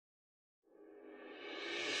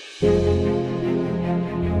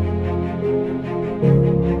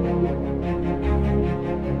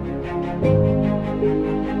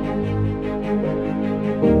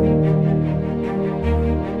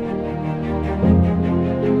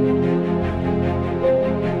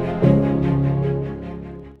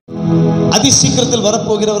அதிசீக்கிரத்தில்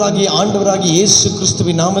வரப்போகிறவராகிய ஆண்டவராகிய இயேசு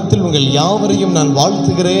கிறிஸ்துவின் நாமத்தில் உங்கள் யாவரையும் நான்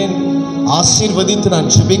வாழ்த்துகிறேன், ஆசீர்வதித்து நான்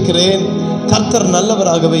ஜெபிக்கிறேன். கர்த்தர்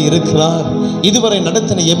நல்லவராகவே இருக்கிறார். இதுவரை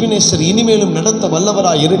நடத்தின எபினேசர் இனிமேலும் நடத்த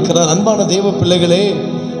வல்லவராய் இருக்கிறார். அன்பான தேவ பிள்ளைகளே,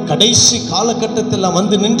 கடைசி காலகட்டத்தில் நாம்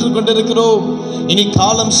வந்து நின்று கொண்டிருக்கிறோம். இனி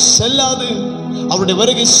காலம் செல்லாது, அவருடைய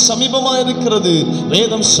வருகை சமீபமாக இருக்கிறது.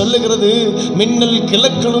 வேதம் சொல்லுகிறது, மின்னல்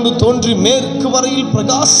கிழக்கிலிருந்து தோன்றி மேற்கு வரையில்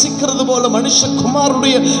பிரகாசிக்கிறது போல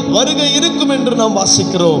மனுஷகுமாரனுடைய வருகை இருக்கும் என்று நாம்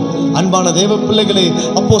வாசிக்கிறோம். அன்பான தேவ பிள்ளைகளே,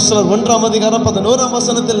 அப்போஸ்தலர்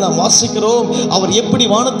 1:11 நாம் வாசிக்கிறோம், அவர் எப்படி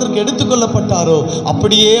வானத்திற்கு எடுத்துக்கொள்ளப்பட்டாரோ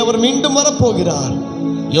அப்படியே அவர் மீண்டும் வரப்போகிறார்.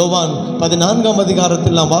 யோவான்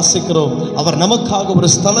 14 நாம் வாசிக்கிறோம், அவர் நமக்காக ஒரு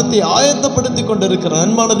ஸ்தலத்தை ஆயத்தப்படுத்தி கொண்டிருக்கிறார்.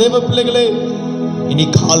 அன்பான தேவ பிள்ளைகளே, இனி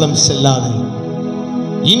காலம் செல்லாது.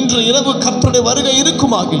 இன்று இரவு கர்த்தருடைய வருகை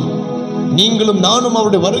இருக்குமாகில் நீங்களும் நானும்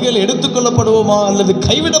அவருடைய வருகையில் எடுத்துக்கொள்ளப்படுவோமா அல்லது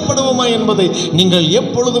கைவிடப்படுவோமா என்பதை நீங்கள்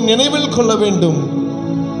எப்பொழுதும் நினைவில் கொள்ள வேண்டும்.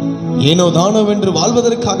 ஏனோ தானோ என்று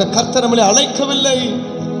வாழ்வதற்காக கர்த்தர் நம்மளை அழைக்கவில்லை.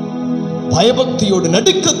 பயபக்தியோடு,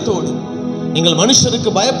 நடுக்கத்தோடு நீங்கள் மனுஷருக்கு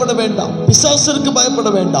பயப்பட வேண்டாம், பிசாசருக்கு பயப்பட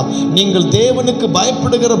வேண்டாம். நீங்கள் தேவனுக்கு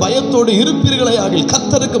பயப்படுகிற பயத்தோடு இருப்பீர்களே ஆகில்,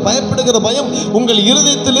 கர்த்தருக்கு பயப்படுகிற பயம் உங்கள்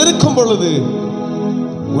இருதயத்தில் இருக்கும் பொழுது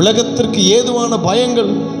உலகத்திற்கு ஏதுவான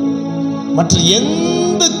பயங்கள், மற்ற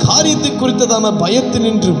எந்த காரியத்தை குறித்ததான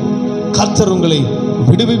பயத்தினின்றும் கர்த்தர் உங்களை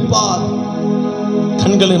விடுவிப்பார்.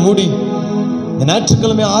 கண்களை மூடி இந்த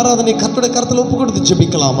ஞாயிற்றுக்கிழமை ஆராதனை கர்த்தருடைய கரத்தில் ஒப்பு கொடுத்து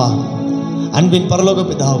ஜெபிக்கலாமா? அன்பின் பரலோக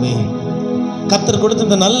பிதாவே, கர்த்தர் கொடுத்த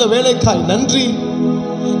இந்த நல்ல வேலைக்காய் நன்றி.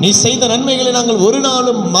 நீ செய்த நன்மைகளை நாங்கள் ஒரு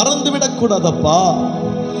நாளும் மறந்துவிடக் கூடாதப்பா.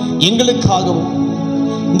 எங்களுக்காகவும்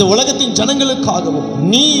இந்த உலகத்தின் ஜனங்களுக்காகவும்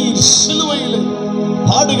நீர் சிலுவையில்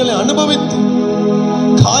பாடுகளை அனுபவித்து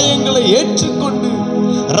காயங்களை ஏற்றுக்கொண்டு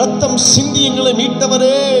ரத்தம் சிந்தி எங்களை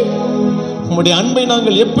மீட்டவரே, உம்முடைய அன்பை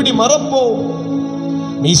நாங்கள் எப்படி மறப்போம்?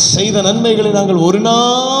 நீ செய்த நன்மைகளை நாங்கள் ஒரு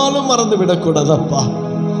நாளும் மறந்து விடக்கூடாதப்பா.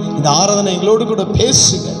 இந்த ஆராதனை எங்களோடு கூட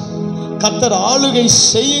பேசுங்க, கர்த்தர் ஆளுகை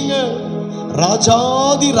செய்யுங்க.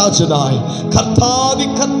 ராஜாதி ராஜனாய், கர்த்தாதி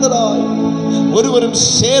கர்த்தராய், ஒருவரும்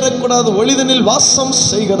சேரக்கூடாத ஒளிதனில் வாசம்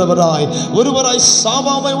செய்கிறவராய், ஒருவராய்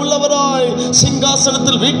சாவாமை உள்ளவராய்,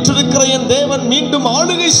 சிங்காசனத்தில் வீற்றிருக்கிற என் தேவன் மீண்டும்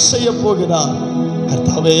ஆளுகை செய்ய போகிறார்.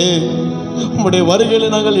 கர்த்தாவே, உம்முடைய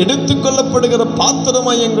வருகையில் நாங்கள் எடுத்துக்கொள்ளப்படுகிற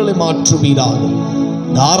பாத்திரமாய் எங்களை மாற்றுவீராக.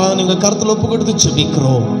 ஆராதனை எங்கள் கருத்தில் ஒப்பு கொடுத்து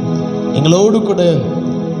ஜெபிக்கிறோம். எங்களோடு கூட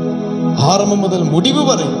ஆரம்பம் முதல் முடிவு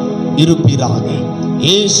வரை இருப்பீராக.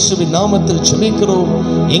 இயேசுவின் நாமத்தில் ஜெபிக்கிறோம்.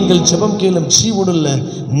 எங்கள் ஜெபம் கேளும் ஜீவனுள்ள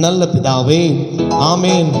நல்ல பிதாவே.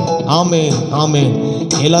 ஆமேன், ஆமேன், ஆமேன்.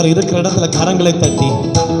 எல்லாரும் இருக்கிற இடத்துல கரங்களை தட்டி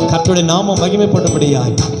கர்த்தருடைய நாமம்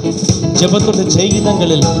மகிமைப்படும்படியாய் ஜெபத்துடைய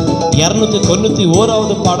செய்கிதங்களில்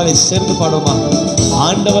 291வது பாடலை சேர்ந்து பாடுமா?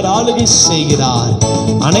 ஆண்டவர் ஆளுகை செய்கிறார்.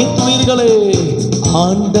 அனைத்து உயிர்களே,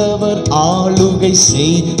 ஆண்டவர் ஆளுகை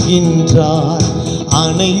செய்கின்றார்.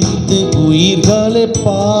 அனைத்து உயிர்களை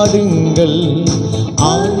பாடுங்கள்.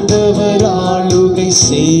 ஆண்டவர் ஆளுகை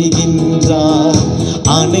செய்கின்றார்.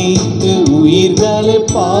 அனைத்து உயிர்களை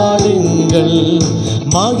பாடுங்கள்.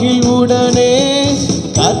 மகிழ்வுடனே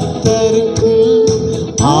கர்த்தருக்கு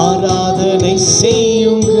ஆராதனை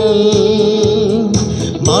செய்யுங்கள்.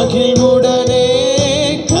 மகிழ்வுடனே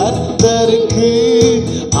கர்த்தருக்கு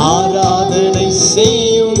ஆராதனை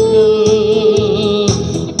செய்யுங்கள்.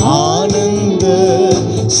 ஆனந்த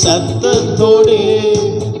சத்தத்தோடே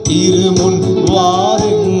திருமுன்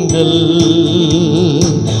வாருங்கள்.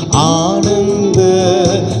 ஆனந்த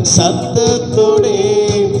சத்தத்தோடே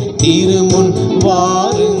திருமுன்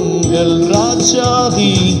வாருங்கள்.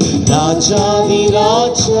 ராஜாதி ராஜாதி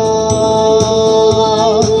ராஜா,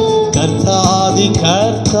 கர்த்தாதி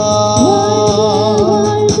கர்த்தா,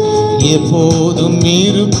 எப்போதும்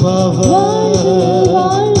இருப்பவர்,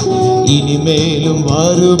 இனிமேலும்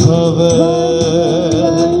வருபவர்.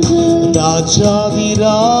 ராஜாதி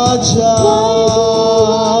ராஜா,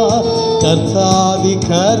 கர்த்தாதி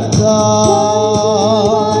கர்த்தா,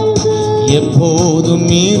 எப்போதும்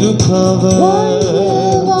இருப்பவர்,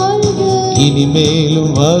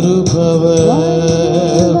 இனிமேலும் வருபவர்.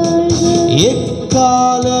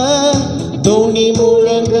 எக்கால தோனி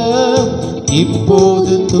முழங்க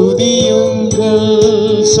இப்போது துதியுங்கள்.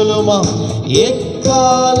 சொல்லுமா?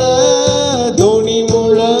 எக்கால தோனி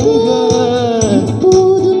முழங்க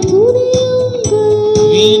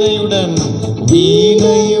வீணையுடன்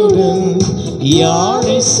வீணையுடன்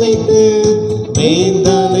யாழிசைத்து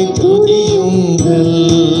வேந்தனை துதியுங்கள்.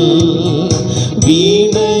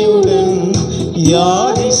 வீணையுடன்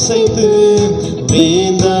யாழிசைத்து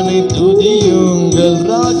வேந்தனை துதியுங்கள்.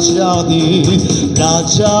 ராஜாதி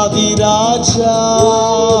ராஜாதி ராஜா,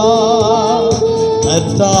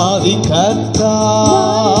 கர்த்தாதி கர்த்தா,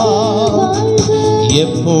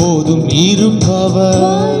 எப்போதும்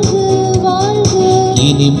இருப்பவர்,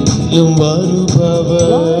 இனிமேலும்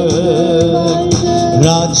வருபவர்,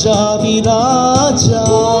 ராஜாதி ராஜா,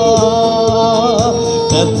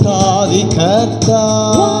 கர்த்தாதி கர்த்தா,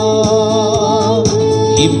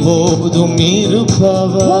 இப்போதும்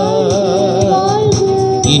இருப்பவர்,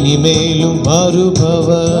 இனிமேலும்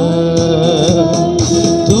வருபவர்,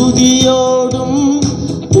 துதியோடும்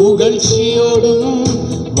புகழ்ச்சியோடும்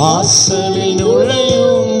வாசலில்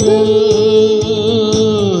நுழையுங்கள்,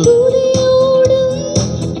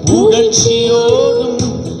 புகழ்ச்சியோடும்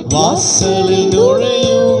வாசலில்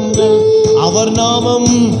நுழையுங்கள், அவர் நாமம்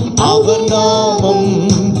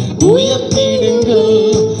உயர்த்திடுங்கள்,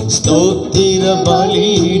 ஸ்தோத்திர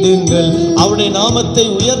பலியிடுங்கள், அவருடைய நாமத்தை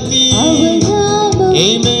உயர்த்தி ஆமென்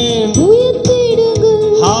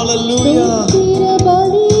ஹalleluya.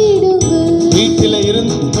 வீட்டில்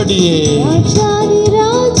இருந்தபடியே வாழ்க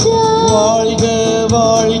வாழ்க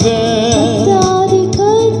வாழ்க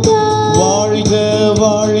வாழ்க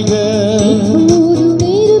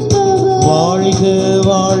வாழ்க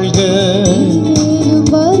வாழ்க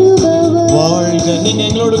வாழ்க. நீங்க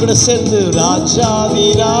எங்களோடு கூட சேர்ந்து ராஜாதி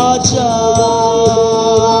ராஜா,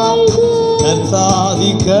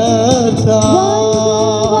 கர்த்தாதி கர்த்தா,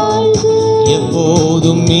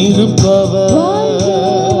 எப்போதும் இருப்பவர்,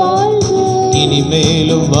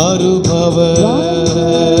 இனிமேலும் வருபவர்,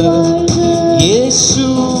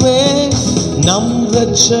 இயேசுவே நம்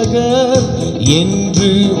இரட்சகர்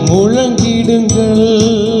என்று முழங்கிடுங்கள்,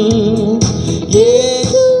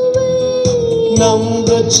 இயேசுவே நம்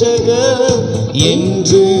இரட்சகர்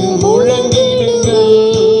என்று முழங்கிடுங்கள்,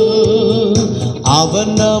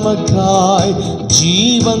 அவர் நமக்காய்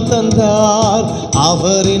ஜீவன் தந்தார்,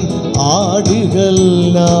 அவரின் ஆடுகள்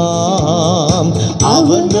நாம்,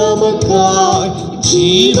 அவர் நமக்காய்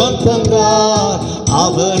ஜீவன் தந்தார்,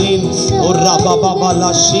 அவரின்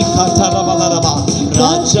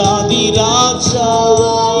ராஜாதி ராஜா,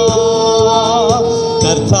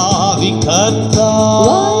 கர்த்தாதி கர்த்தா,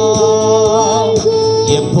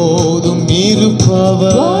 எப்போதும்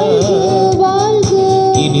இருப்பவர்,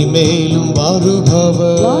 இனிமேலும்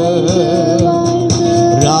வருபவர்,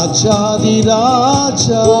 ராஜாதி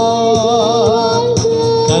ராஜா,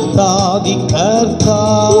 கர்த்தாதி கர்த்தா,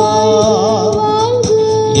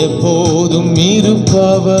 எப்போதும்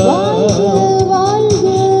இருப்பவர்,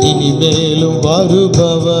 இனிமேலும்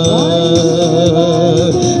வருபவர்,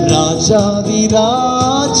 ராஜாதி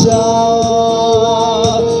ராஜா,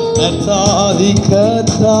 கர்த்தாதி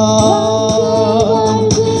கர்த்தா,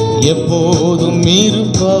 எப்போதும்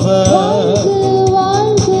இருப்பவர்,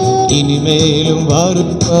 இனிமேலும்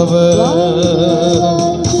வருபவர்,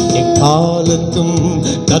 எக்காலத்தும்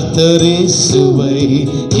கர்த்தர் இயேசுவை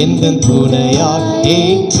எந்தன் துணையாய்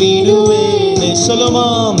ஏற்றிடுவேன்,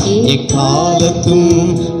 சொல்லுமாம், எக்காலத்தும்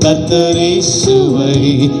கர்த்தர் இயேசுவை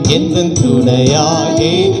எந்தன் துணையாய்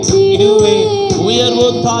ஏற்றிடுவேன், உயர்வோ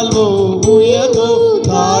தாழ்வோ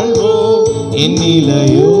என்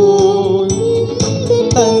நிலையோ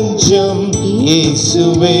தஞ்சம்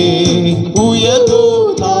இயேசுவே, உயர்வோ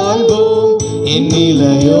தாழ்வோ என்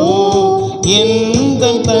நிலையோ எந்த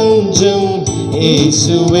தஞ்சம்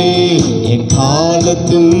இயேசுவே,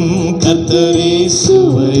 எக்காலத்தும் கர்த்தர்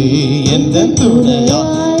இயேசுவை எந்தன்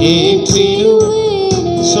துணையாய் ஏற்றிடுவேன்,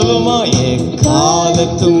 சொல்லுமா,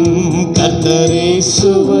 எக்காலத்தும் கர்த்தர்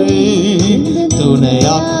இயேசுவை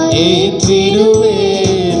துணையாய்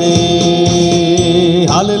ஏற்றிடுவேனே.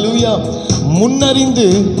 ஹல்லேலூயா. முன்னறிந்து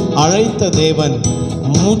அழைத்த தேவன்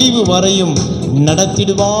முடிவு வரையும்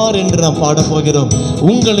நடத்திடுவார் என்று நாம் பாடப் போகிறோம்.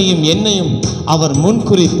 உங்களையும் என்னையும் அவர்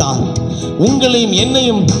முன்குறித்தார், உங்களையும்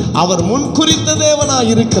என்னையும் அவர் முன்குறித்த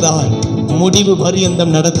தேவனாய் இருக்கிறார், முடிவு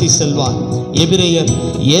பரியந்தம் நடத்தி செல்வார். எபிரேயர்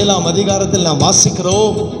 7ஆம் அதிகாரத்தில் நாம்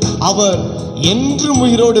வாசிக்கிறோம், அவர் என்றும்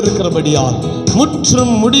உயிரோடு இருக்கிறபடியால்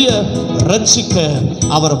முற்றும் முடிய ரட்சிக்க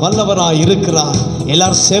அவர் வல்லவராய் இருக்கிறார்.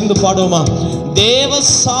 எல்லாரும் சேர்ந்து பாடுவோமா? தேவ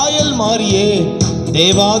சாயல் மாறியே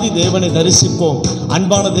தேவாதி தேவனை தரிசிப்போம்.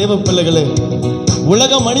 அன்பான தேவ பிள்ளைகளே,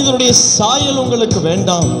 உலக மனிதனுடைய சாயல் உங்களுக்கு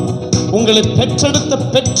வேண்டாம், உங்களை பெற்றெடுத்த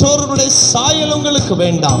பெற்றோருடைய சாயல் உங்களுக்கு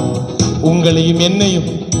வேண்டாம். உங்களையும் என்னையும்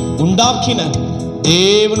உண்டாக்கின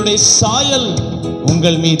தேவனுடைய சாயல்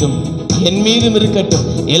உங்கள் மீதும் என் மீதும் இருக்கட்டும்.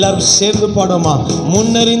 எல்லாரும் சேர்ந்து பாடுமா?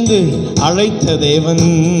 முன்னறிந்து அழைத்த தேவன்,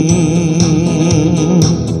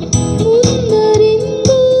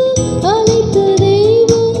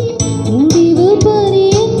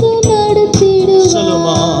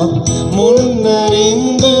 சொல்லுமா,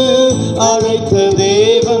 முன்னறிந்து அழைத்த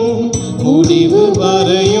தேவன் முடிவு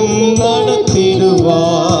வரையும்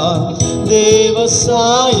நடத்திடுவார். தேவ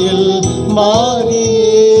சாயல்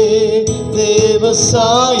மாறியே, தேவ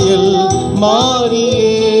சாயல் மாறியே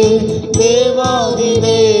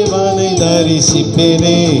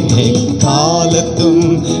தரிசிப்பேனே. எக்காலத்தும்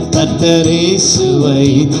கர்த்தர் இயேசுவை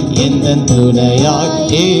எந்தன் துணையாய்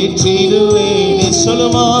ஏற்றிடுவேனே.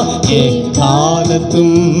 சொல்லுமா,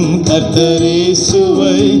 எக்காலத்தும் கர்த்தர்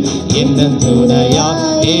இயேசுவை எந்தன்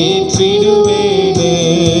துணையாய் ஏற்றிடுவேனே.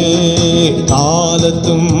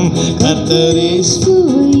 காலத்தும் கர்த்தர்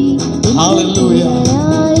இயேசுவை, ஹல்லேலூயா.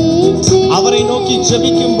 அவரை நோக்கி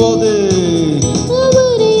ஜெபிக்கும் போது,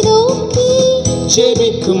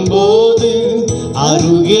 ஜெபிக்கும் போது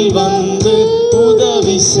அருகில் வந்து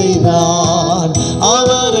உதவி செய்தார்.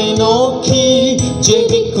 அவரை நோக்கி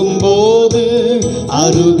ஜெபிக்கும் போது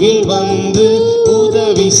அருகில் வந்து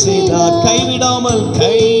உதவி செய்தார். கைவிடாமல்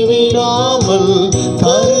கைவிடாமல்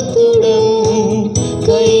கருத்துடன்,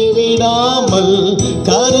 கைவிடாமல்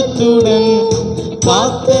கருத்துடன்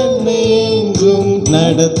காத்தென்னை என்றும்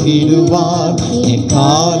நடத்திடுவார்.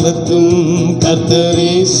 எக்காலத்தும் கர்த்தர்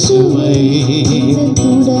இயேசுவை,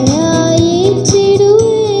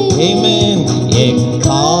 ஆமென்.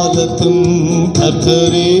 எக்காலத்தும்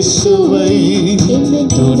கர்த்தர் இயேசுவை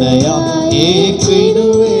துணையாய்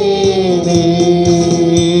ஏற்றிடுவேனே.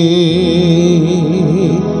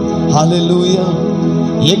 ஹல்லேலூயா.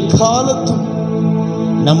 எக்காலத்தும்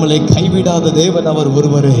நம்மளை கைவிடாத தேவன் அவர்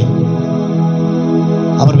ஒருவரே.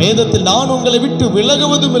 அவர் வேதத்தில் நான் உங்களை விட்டு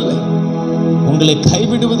விலகுவதும் இல்லை, உங்களை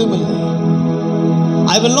கைவிடுவதும் இல்லை.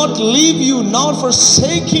 I will not leave you nor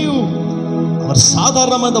forsake you. அவர்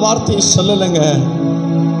சாதாரண அந்த வார்த்தையை சொல்லலைங்க.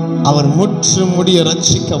 அவர் முற்றும் முடிய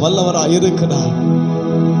ரட்சிக்க வல்லவராய் இருக்கிறார்.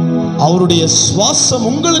 அவருடைய சுவாசம்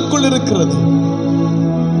உங்களுக்குள் இருக்கிறது.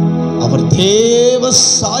 அவர் தேவ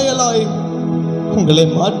சாயலாய் உங்களை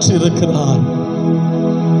மாற்றி இருக்கிறார்.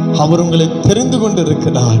 அவர் உங்களை தெரிந்து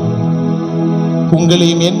கொண்டிருக்கிறார்.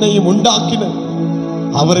 உங்களையும் என்னையும் உண்டாக்கின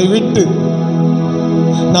அவரை விட்டு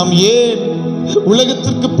நாம் ஏன்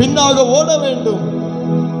உலகத்திற்கு பின்னாக ஓட வேண்டும்?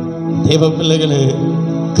 தேவ பிள்ளைகளே,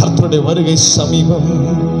 கர்த்தருடைய வருகை சமீபம்.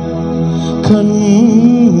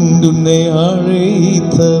 கண்டுன்னை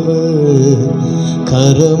அழைத்தவர்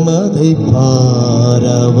கரமதை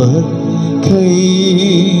பாரவர் கைவிடாதிருப்பார்.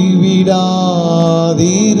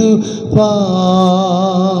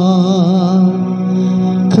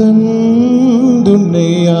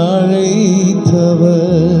 கண்டுன்னை அழைத்தவர்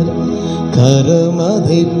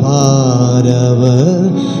கரமதை பாரவர்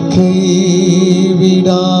கைவிடாதிருப்பார்.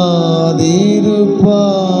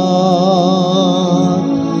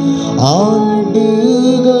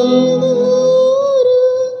 ஆண்டுகள்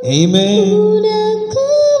ஆமென்.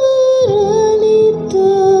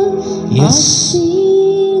 எஸ்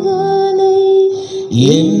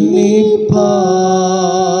எண்ணிப்பார்,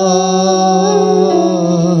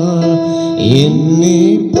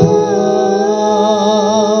 எண்ணிப்பார்,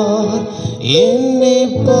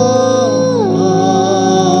 எண்ணிப்பார்,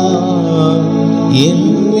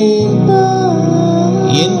 எண்ணிப்பார்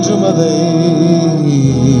என்றும் அதை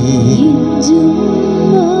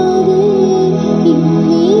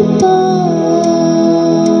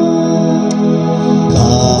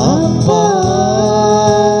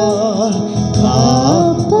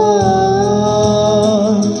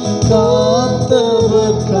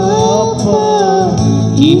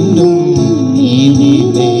இன்னும்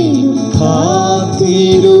இனிமேல் காத்திடுவார்.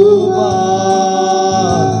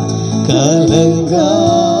 கலங்காதே,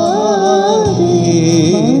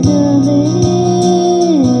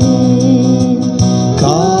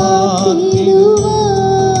 காத்திடுவார்.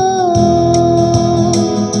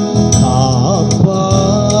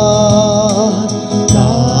 காப்பார்,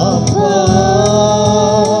 காப்பார்,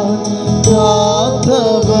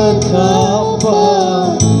 காத்தவர்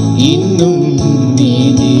காப்பார். இன்னும்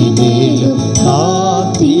இனிமேலும் காத்திடுவார்.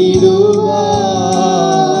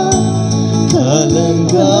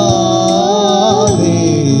 கலங்காதே.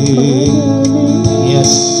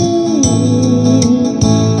 S,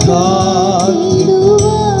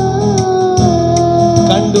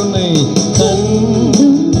 கண்டுன்னை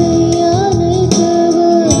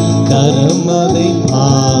கரமதை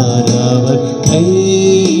borrower கைவிடாதிருப்பார்.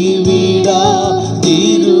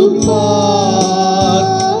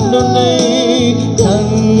 கண்டுன்னை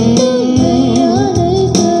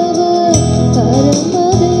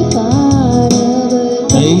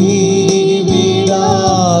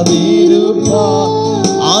கைவிடாதிருப்பார்.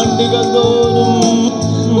 ஆண்டுகள் தோறும்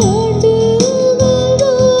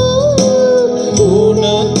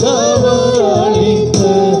உனக்கவர் அளித்த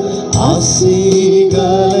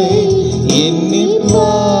ஆசீர்களை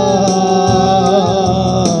எண்ணிப்பார்.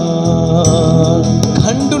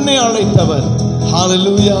 கண்டுன்னை அழைத்தவர்.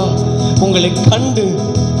 ஹல்லேலூயா. உங்களை கண்டு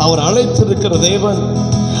அவர் அழைத்திருக்கிற தேவன்.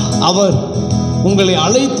 அவர் உங்களை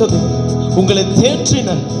அழைத்தது, உங்களை தேற்றின,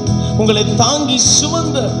 உங்களை தாங்கி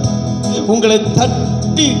சுமந்த உங்களை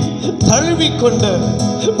தட்டி தழுவிக்கொண்ட,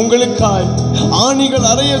 உங்களுக்காய் ஆணிகள்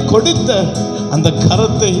அறைய கொடுத்த அந்த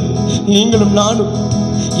கரத்தை நீங்களும் நானும்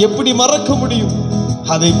எப்படி மறக்க முடியும்?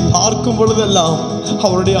 அதை பார்க்கும் பொழுதெல்லாம்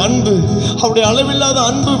அவருடைய அன்பு, அவருடைய அளவில்லாத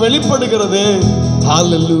அன்பு வெளிப்படுகிறது.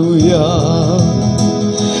 ஹல்லேலூயா.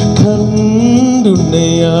 கண்டுன்னை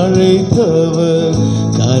அழைத்தவர்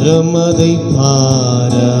கரமதை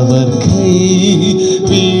பாரவர் கை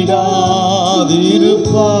விடாதிருப்பார்.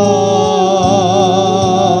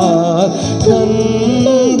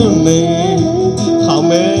 கண்டுன்னை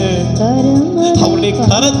அவருடைய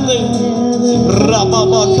கரத்தை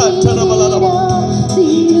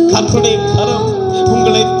கர்த்தருடைய கரம்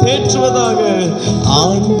உங்களை தேற்றுவதாக.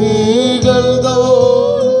 ஆண்டுகள்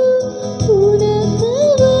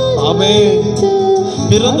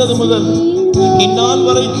பிறந்தது முதல் இந்நாள்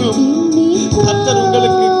வரைக்கும் கர்த்தர்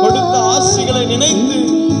உங்களுக்கு கொடுத்த ஆசிகளை நினைத்து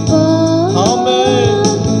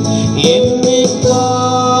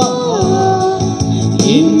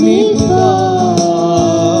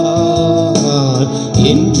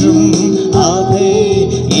என்றும் அதை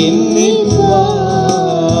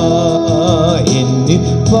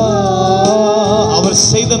அவர்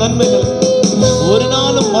செய்த நன்மைகள் ஒரு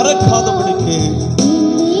நாளும் மறக்காதபடிக்கு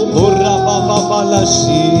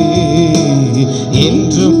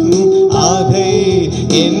என்றும் அதை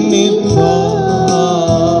எண்ணிப்பார்.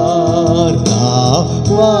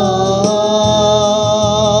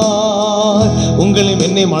 உங்களையும்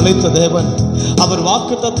என்னையும் அழைத்த தேவன் அவர்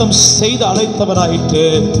வாக்குத்தத்தம் செய்து அழைத்தவராயிற்று.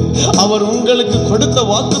 அவர் உங்களுக்கு கொடுத்த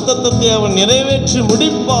வாக்குத்தத்தத்தை அவர் நிறைவேற்றி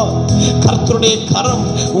முடிப்பார். கர்த்தருடைய கரம்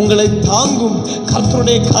உங்களை தாங்கும்,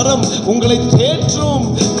 கர்த்தருடைய கரம் உங்களை தேற்றும்.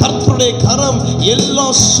 கர்த்தருடைய கரம் எல்லா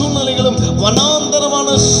சூழ்நிலைகளும், வனாந்தரமான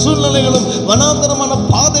சூழ்நிலைகளும், வனாந்தரமான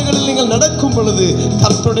பாதைகளில் நீங்கள் நடக்கும் பொழுது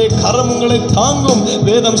கர்த்தருடைய கரம் உங்களை தாங்கும்.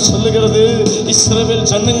 வேதம் சொல்லுகிறது, இஸ்ரவேல்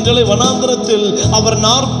ஜனங்களை வனாந்தரத்தில் அவர்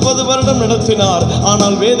 40 வருடம் நடத்தினார்.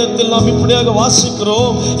 ஆனால் வேதத்தில் நாம் இப்படியாக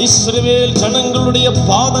வாசிக்கிறோம், இஸ்ரவேல் ஜனங்களுடைய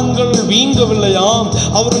பாதங்கள் வீங்கவில்லையாம்,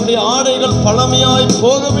 அவருடைய ஆடைகள் பழமையாய்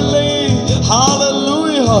போகவில்லை.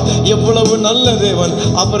 ஹல்லேலூயா. எவ்வளவு நல்ல தேவன்!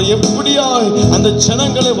 அவர் எப்படியாய் அந்த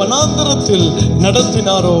ஜனங்களை வனாந்தரத்தில்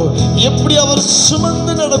நடத்தினாரோ, எப்படி அவர்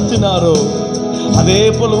சுமந்து நடத்தினாரோ, அதே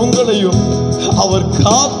போல உங்களையும் அவர்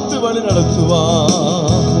காத்து வழி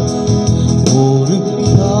நடத்துவார். ஒரு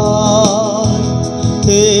தாய்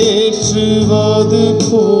தேற்றுவது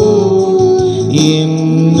போல் என்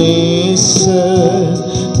நேசர்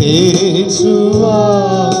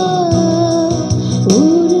தேற்றுவார்.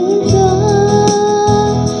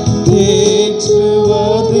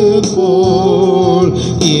 தேற்றுவது போல்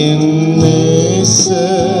என்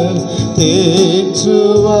நேசர்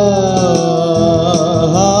தேற்றுவார்.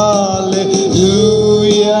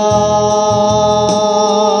 ஹல்லேலூயா.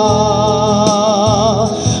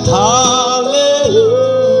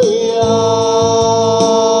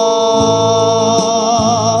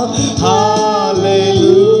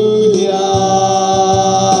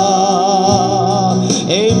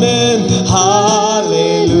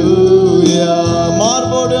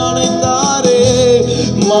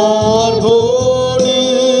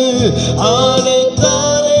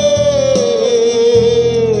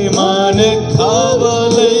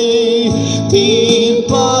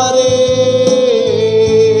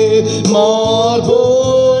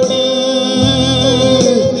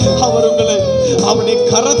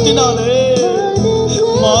 கரத்தினாலே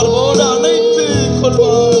மார்போடு அணைத்து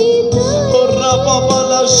கொள்வார்.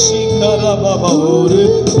 ஒரு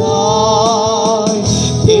தாய்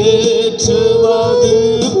தேற்றுவது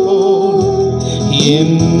போல்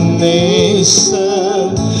என்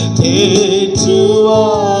நேசர் தேற்றுவார்.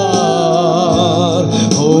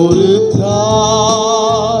 ஒரு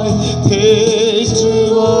தாய்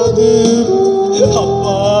தேற்றுவது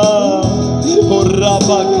அப்பா.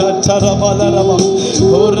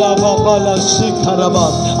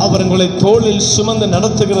 அவர் உங்களை தோளில் சுமந்து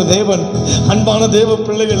நடத்துகிற தேவன். அன்பான தேவ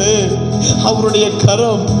பிள்ளைகளே, அவருடைய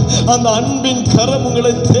கரம், அந்த அன்பின் கரம்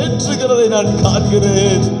உங்களை தேற்றுகிறதை நான்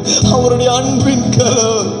காண்கிறேன். அவருடைய அன்பின்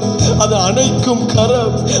கரம், அது அணைக்கும்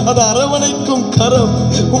கரம், அது அரவணைக்கும் கரம்,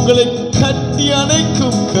 உங்களை கட்டி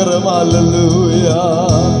அணைக்கும் கரம். அல்லேலூயா.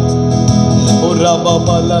 ஓ ராபா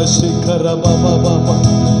பாலா ஷிகரா பாபா பாபா.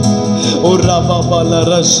 ஓ ராபா பாலா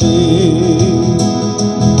ரஷி.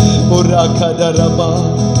 ஓ ராகதரபா.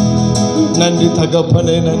 நன்றி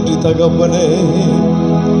தகப்பனே, நன்றி தகப்பனே.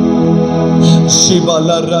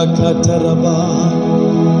 சிவலா ராகதரபா.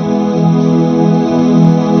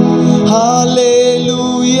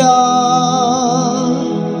 ஹல்லேலூயா.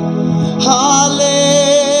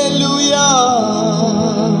 ஹல்லேலூயா.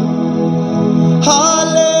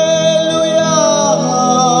 ஹல்லேலூயா.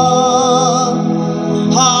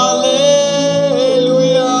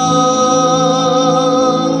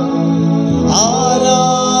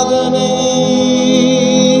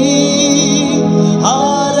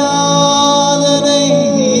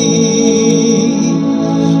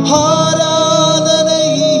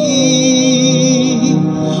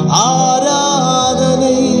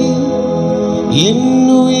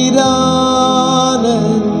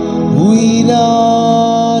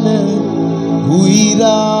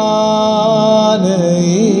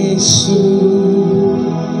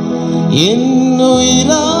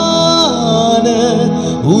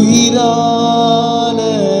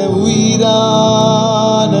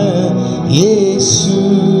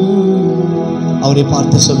 அவரை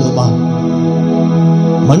பார்த்து சொல்லுமா,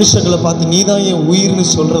 மனுஷங்களை பார்த்து நீதான் என் உயிர்னு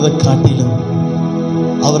சொல்றதை காட்டிலும்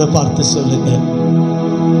அவரை பார்த்து சொல்லுங்க,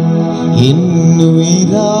 என்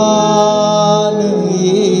உயிரான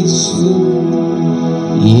இயேசு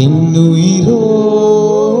என் உயிரோடு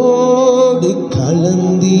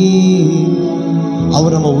கலந்தி.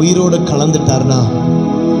 அவர் நம்ம உயிரோடு கலந்துட்டார்னா,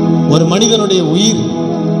 ஒரு மனிதனுடைய உயிர்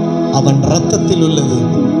அவன் ரத்தத்தில் உள்ளது.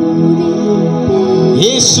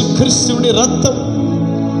 இயேசு கிறிஸ்துவின் ரத்தம்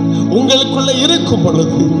உங்களுக்குள்ள இருக்கும்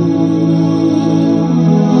பொழுது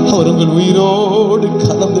அவர் உங்கள் உயிரோடு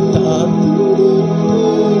கலந்துட்டார்.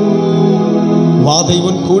 வாதை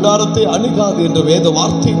உன் கூடாரத்தை அணுகாது என்ற வேத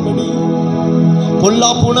வார்த்தையின்படி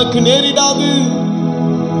பொல்லாப்பு உனக்கு நேரிடாது.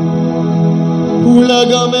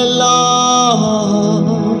 உலகமெல்லாம்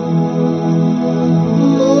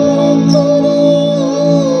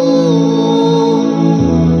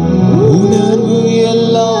உணர்வு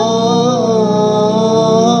எல்லாம்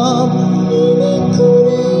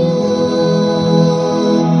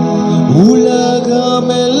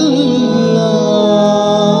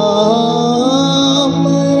உலகமெல்லாம்.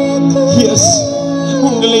 எஸ்,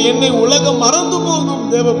 உங்களை என்னை உலகம் மறந்து போகும்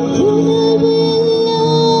தேவ பிள்ளைகளே.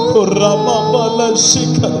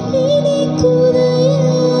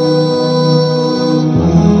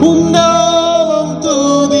 உன்னாமம்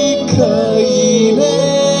துதிக்கையிலே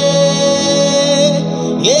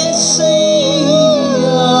ஏசையா,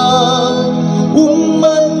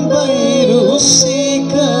 உம்மன்பை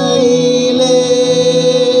ருசிக்கையிலே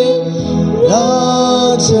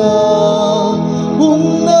ராஜா,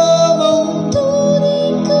 உன்னாமம்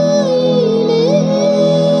துதிக்கையிலே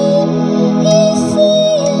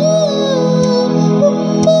ஏசையா,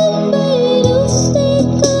 உம்மன்பை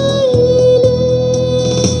ருசிக்கையிலே.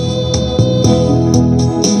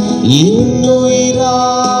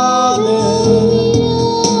 இன்னுயிரான,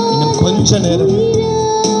 இன்னும் கொஞ்ச நேரம்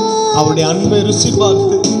அவருடைய அன்பை ருசி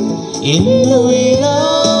பார்த்து,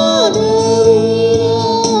 என்னுயிரான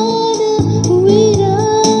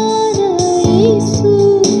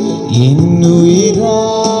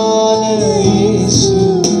என்னுயிரான இயேசு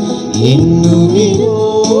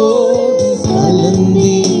என்னுயிரோடு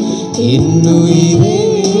கலந்தி என்னுயிரே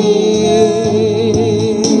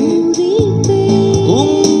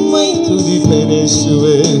உம்மை துதிப்பேன்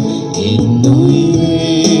இயேசுவே என்னுயிரே.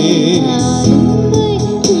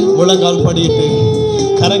 முழங்கால் படியிட்டு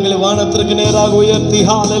கரங்களை வானத்திற்கு நேராக உயர்த்தி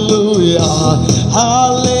ஹalleluya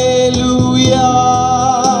ஹalleluya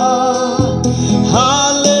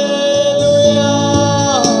ஹalleluya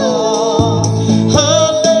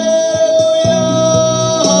ஹalleluya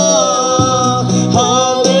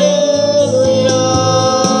ஹalleluya.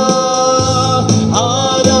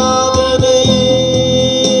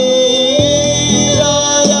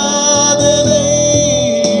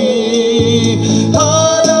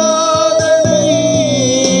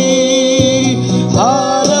 ஆராதனை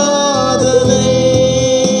ஆராதனை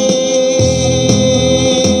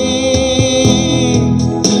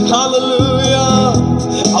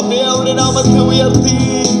உயர்த்தி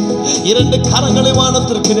இரண்டு கரங்களை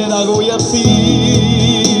வானத்திற்கு நேராக உயர்த்தி,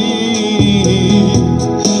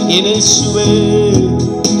 இயேசுவே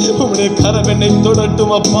உம்முடைய கரம் என்னை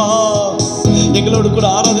தொடட்டும் அப்பா. எங்களோடு கூட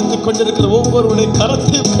ஆராதித்துக் கொண்டிருக்கிற ஒவ்வொருடைய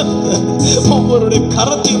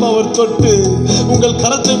கரத்தையும் அவர் தொட்டு, உங்கள்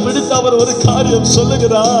கரத்தை பிடித்து அவர் ஒரு காரியம்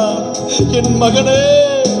சொல்லுகிறார். என் மகனே,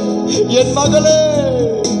 என் மகளே,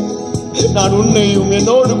 நான் உன்னையும்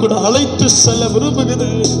என்னோடு கூட அழைத்து செல்ல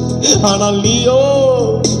விரும்புகிறேன். ஆனால் நீயோ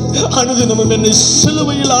அனுதினமும் என்னை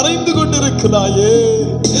சிலுவையில் அறைந்து கொண்டிருக்கிறாயே,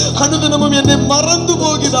 அனுதினமும் என்னை மறந்து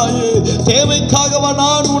போகிறாயே. தேவைக்காகவா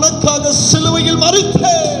நான் உனக்காக சிலுவையில்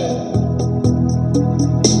மறித்தேன்.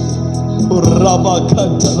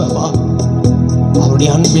 அவருடைய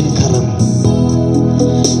அன்பின் கரம்,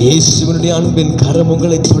 இயேசுவினுடைய அன்பின் கரம்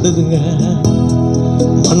உங்களை தொடுதுங்க.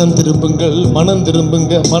 மனம் திரும்புங்கள், மனம்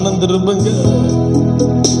திரும்புங்க, மனம் திரும்புங்க.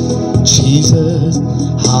 Jesus,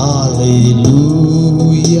 hallelujah,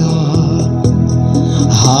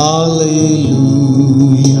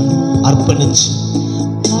 hallelujah. அர்ப்பணிச்சு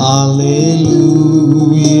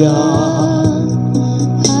hallelujah,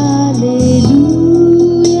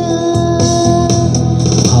 hallelujah,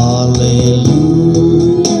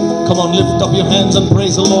 hallelujah. Come on, lift up your hands and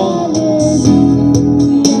praise the Lord.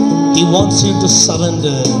 He wants you to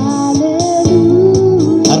surrender.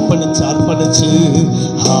 அர்ப்பணிச்சு அர்ப்பணிச்சு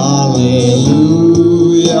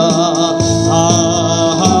hallelujah, hallelujah,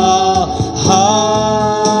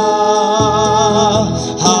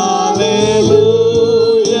 hallelujah.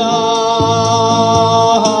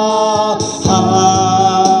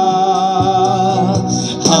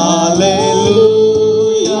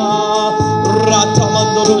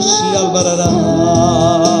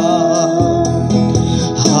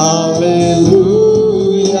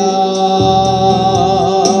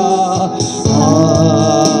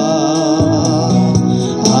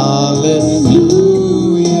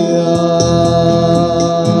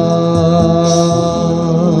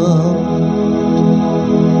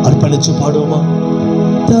 அர்ப்பணிச்சு பாடுவோமா?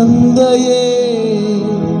 தந்தையே,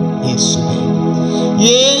 இயேசுவே,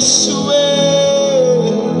 இயேசுவே,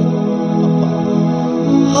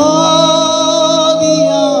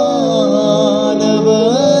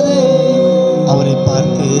 ஆவியானவரே, அவரை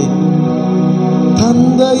பார்த்து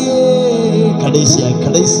தந்தையே, கடைசியா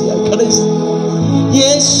கடைசியா கடைசி,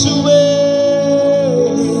 இயேசுவே,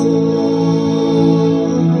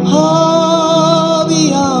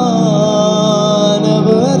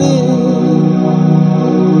 ஆவியானவரே,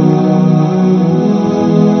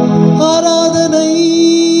 ஆராதனை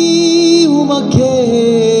உமக்கே,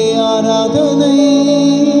 ஆராதனை.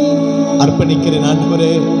 அர்ப்பணிக்கிறேன்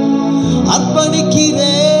ஆண்டவரே,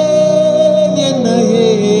 அர்ப்பணிக்கிறேன், என்னையே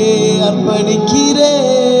அர்ப்பணிக்கிறேன்.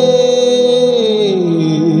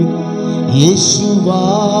 இயேசுவா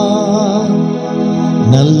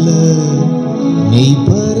நல்ல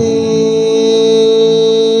மெய்ப்பரே,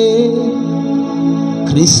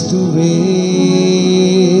 கிறிஸ்துவே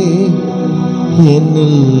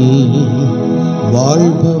என்னில்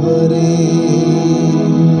வாழ்பவரே.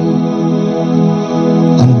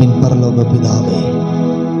 அன்பின் பரலோக பிதாவே,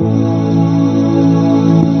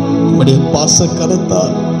 உம்முடைய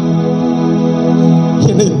பாசக்கரத்தால்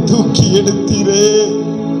என்னை தூக்கி எடுத்தீரே.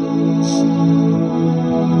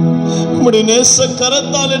 உம்முடைய நேச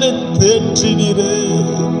கரத்தால் என்னை தேற்றினீரே.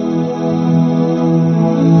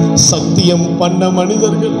 சத்தியம் பண்ண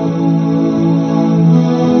மனிதர்கள்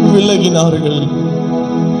விலகினார்கள்,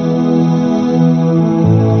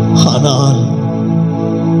 ஆனால்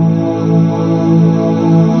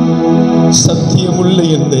சத்தியமுள்ள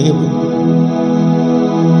என் தேவன்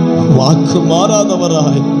வாக்கு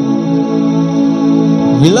மாறாதவராய்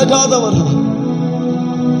விலகாதவராய்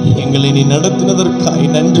எங்களை நீ நடத்தினதற்காய்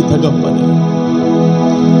நன்றி தகப்பனே.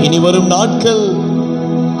 இனி வரும் நாட்கள்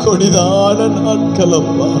கொடிதான நாட்கள்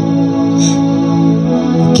அப்பா.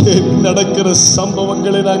 நடக்கிற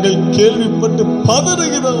சம்பவங்களை நாங்கள் கேள்விப்பட்டு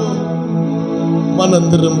பதறுகிறோம். மனம்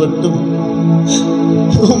திரும்பட்டும்,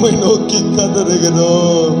 உம்மை நோக்கி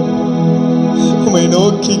கதறுகிறோம், உம்மை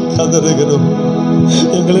நோக்கி கதறுகிறோம்.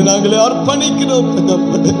 எங்களை நாங்களே அர்ப்பணிக்கிறோம்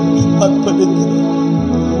தகப்பனே, அர்ப்பணிக்கிறோம்.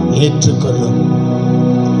 ஏற்றுக்கொள்ளும்,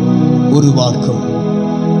 உருவாக்கும்,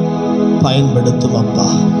 பயன்படுத்தும் அப்பா.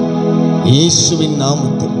 இயேசுவின்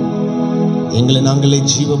நாமத்தில் எங்களை நாங்களே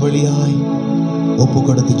ஜீவ பலியாய் ஒப்பு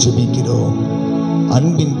கொடுத்து ஜெபிக்கிறோம்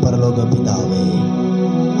அன்பின் பரலோக பிதாவே.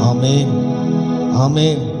 ஆமென்,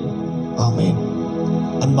 ஆமென், ஆமென்.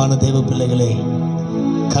 அன்பான தேவ பிள்ளைகளே,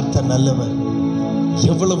 கர்த்தர் நல்லவர்.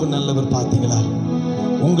 எவ்வளவு நல்லவர் பார்த்தீங்களா?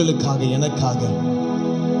 உங்களுக்காக எனக்காக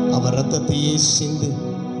அவர் இரத்தத்தையே சிந்து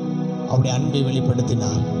அவருடைய அன்பை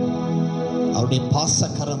வெளிப்படுத்தினார். அவருடைய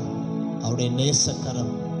பாசக்கரம், அவருடைய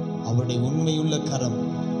நேசக்கரம், அவருடைய உண்மையுள்ள கரம்,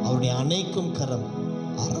 அவருடைய அணைக்கும் கரம்,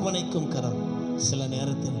 அரவணைக்கும் கரம், சில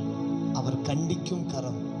நேரத்தில் அவர் கண்டிக்கும்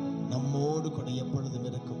கரம் நம்மோடு கூட எப்பொழுதும்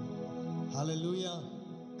இருக்கும். ஹல்லேலூயா.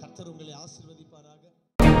 கர்த்தர் உங்களை ஆசீர்வதிப்பாராக.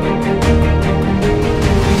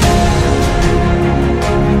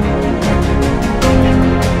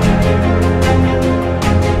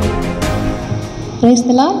 Praise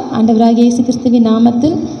the Lord. ஆண்டவராகிய இயேசு கிறிஸ்துவின்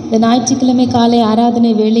நாமத்தில் இந்த ஞாயிற்றுக்கிழமை காலை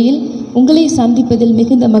ஆராதனை வேளையில் உங்களை சந்திப்பதில்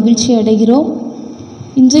மிகுந்த மகிழ்ச்சி அடைகிறோம்.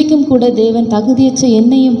 இன்றைக்கும் கூட தேவன் தகுதியற்ற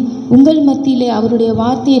என்னையும் உங்கள் மத்தியிலே அவருடைய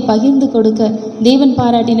வார்த்தையை பகிர்ந்து கொடுக்க தேவன்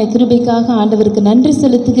பாராட்டின கிருபைக்காக ஆண்டவருக்கு நன்றி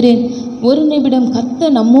செலுத்துகிறேன். ஒரு நிமிடம்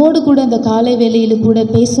கர்த்தர் நம்மோடு கூட அந்த காலை வேளையில் கூட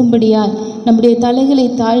பேசும்படியாய் நம்முடைய தலைகளை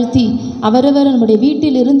தாழ்த்தி அவரவர் நம்முடைய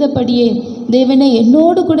வீட்டில் இருந்தபடியே தேவனே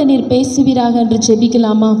என்னோடு கூட நீர் பேசுவீராக என்று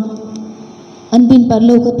ஜெபிக்கலாமா? அன்பின்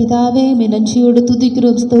பரலோக பிதாவே, நன்றியோடு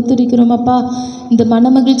துதிக்கிறோம், ஸ்தோத்திரிக்கிறோம் அப்பா. இந்த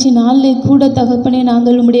மனமகிழ்ச்சி நாளிலே கூட தகப்பனே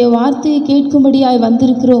நாங்கள் உம்முடைய வார்த்தையை கேட்கும்படியாய்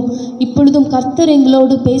வந்திருக்கிறோம். இப்பொழுதும் கர்த்தர்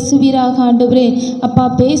எங்களோடு பேசுவீராக ஆண்டவரே. அப்பா,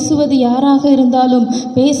 பேசுவது யாராக இருந்தாலும்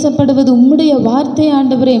பேசப்படுவது உம்முடைய வார்த்தை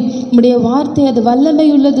ஆண்டவரே. உம்முடைய வார்த்தை அது வல்லமை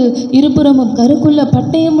உள்ளது, இருபுறமும் கருக்குள்ள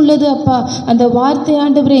பட்டயம் உள்ளது அப்பா. அந்த வார்த்தை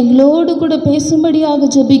ஆண்டவரே எங்களோடு கூட பேசும்படியாக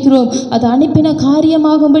ஜெபிக்கிறோம். அது அனுப்பின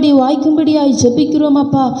காரியமாகும்படி வாய்க்கும்படியாய் ஜெபிக்கிறோம்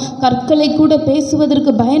அப்பா. கற்களை கூட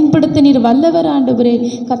பேசுவதற்கு பயன்படுத்த நீர் வல்லவர் ஆண்டவரே.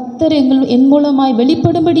 கர்த்தர் என் மூலமாய்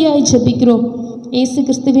வெளிப்படும்படியாய் ஜெபிக்கிறோம். இயேசு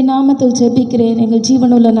கிறிஸ்துவின் நாமத்தில் ஜெபிக்கிறேன் எங்கள்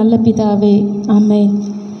ஜீவனுள்ள நல்ல பிதாவே, ஆமென்.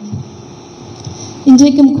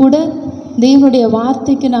 இன்றைக்கும் கூட தேவனுடைய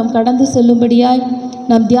வார்த்தைக்கு நாம் கடந்து செல்லும்படியாய்,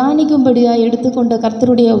 நாம் தியானிக்கும்படியாய் எடுத்துக்கொண்ட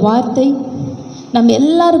கர்த்தருடைய வார்த்தை நம்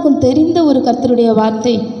எல்லாருக்கும் தெரிந்த ஒரு கர்த்தருடைய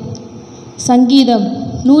வார்த்தை. சங்கீதம்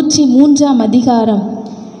 103 அதிகாரம்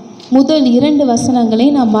முதல் 2 வசனங்களை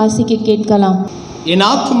நாம் வாசிக்க கேட்கலாம். என்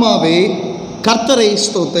ஆத்துமாவே கர்த்தரை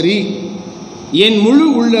ஸ்தோத்தரி, என் முழு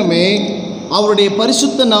உள்ளமே அவருடைய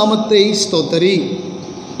பரிசுத்த நாமத்தை ஸ்தோத்தரி.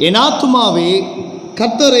 என் ஆத்துமாவே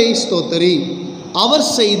கர்த்தரை ஸ்தோத்தரி, அவர்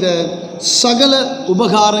செய்த சகல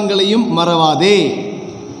உபகாரங்களையும் மறவாதே.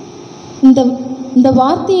 இந்த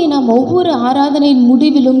வார்த்தையை நாம் ஒவ்வொரு ஆராதனையின்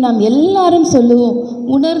முடிவிலும் நாம் எல்லாரும் சொல்லுவோம்.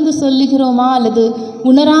 உணர்ந்து சொல்லுகிறோமா அல்லது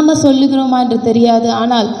உணராமல் சொல்லுகிறோமா என்று தெரியாது.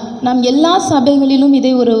 ஆனால் நாம் எல்லா சபைகளிலும்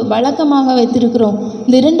இதை ஒரு வழக்கமாக வைத்திருக்கிறோம்.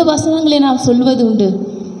 இந்த 2 வசனங்களை நாம் சொல்வது உண்டு.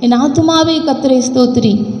 என் ஆத்துமாவே கர்த்தரை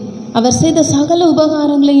ஸ்தோத்திரி, அவர் செய்த சகல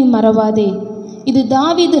உபகாரங்களையும் மறவாதே. இது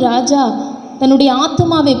தாவீது ராஜா தன்னுடைய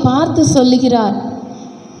ஆத்துமாவை பார்த்து சொல்லுகிறார்.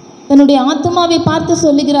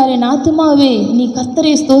 என் ஆத்துமாவே நீ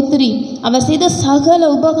கர்த்தரை ஸ்தோத்திரி, அவர் செய்த சகல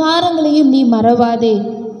உபகாரங்களையும் நீ மறவாதே.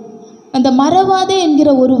 அந்த மறவாதே என்கிற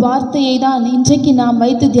ஒரு வார்த்தையை தான் இன்றைக்கு நாம்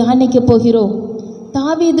வைத்து தியானிக்க போகிறோம்.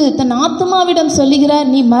 தாவீது தன் ஆத்துமாவிடம் சொல்லுகிறார்,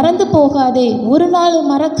 நீ மறந்து போகாதே, ஒரு நாள்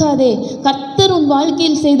மறக்காதே, கர்த்தர் உன்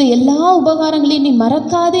வாழ்க்கையில் செய்த எல்லா உபகாரங்களையும் நீ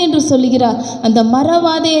மறக்காதே என்று சொல்லுகிறார். அந்த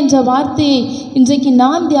மறவாதே என்ற வார்த்தையை இன்றைக்கு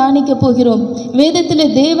நாம் தியானிக்க போகிறோம்.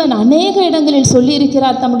 வேதத்தில் தேவன் அநேக இடங்களில்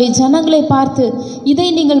சொல்லியிருக்கிறார் தம்முடைய ஜனங்களை பார்த்து, இதை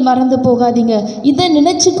நீங்கள் மறந்து போகாதீங்க, இதை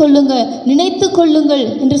நினைத்து கொள்ளுங்கள்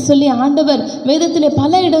என்று சொல்லி ஆண்டவர் வேதத்தில்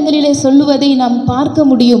பல இடங்களிலே சொல்லுவதை நாம் பார்க்க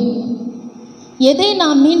முடியும். எதை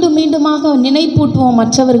நாம் மீண்டும் மீண்டுமாக நினைப்பூட்டுவோம்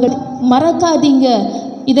மற்றவர்கள், மறக்காதீங்க,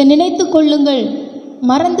 இதை நினைத்து கொள்ளுங்கள்,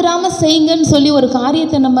 மறந்துடாமல் செய்யுங்கன்னு சொல்லி ஒரு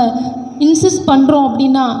காரியத்தை நம்ம இன்சிஸ்ட் பண்ணுறோம்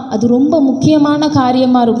அப்படின்னா அது ரொம்ப முக்கியமான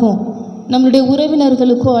காரியமாக இருக்கும். நம்மளுடைய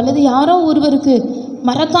உறவினர்களுக்கோ அல்லது யாரோ ஒருவருக்கு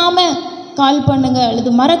மறக்காமல் கால் பண்ணுங்க அல்லது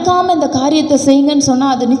மறக்காமல் இந்த காரியத்தை செய்யுங்கன்னு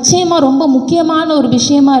சொன்னால் அது நிச்சயமாக ரொம்ப முக்கியமான ஒரு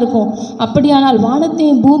விஷயமா இருக்கும். அப்படியானால்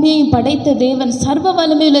வானத்தையும் பூமியையும் படைத்த தேவன், சர்வ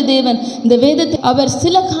வல்லமையுள்ள தேவன், இந்த வேதத்தை அவர்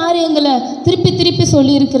சில காரியங்களை திருப்பி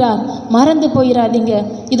சொல்லியிருக்கிறார். மறந்து போயிடாதீங்க,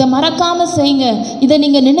 இதை மறக்காமல் செய்யுங்க, இதை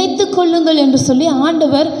நீங்கள் நினைத்து கொள்ளுங்கள் என்று சொல்லி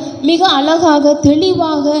ஆண்டவர் மிக அழகாக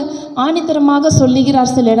தெளிவாக ஆணித்தரமாக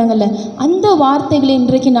சொல்லுகிறார் சில இடங்களில். அந்த வார்த்தைகளை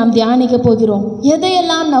இன்றைக்கு நாம் தியானிக்க போகிறோம்.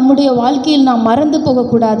 எதையெல்லாம் நம்முடைய வாழ்க்கையில் நாம் மறந்து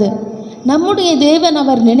போகக்கூடாது. நம்முடைய தேவன்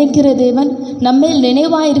அவர் நினைக்கிற தேவன், நம்மேல்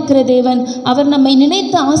நினைவாயிருக்கிற தேவன், அவர் நம்மை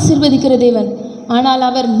நினைத்து ஆசீர்வதிக்கிற தேவன். ஆனால்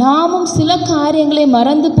அவர் நாமும் சில காரியங்களை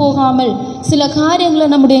மறந்து போகாமல் சில காரியங்களை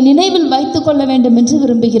நம்முடைய நினைவில் வைத்து கொள்ள வேண்டும் என்று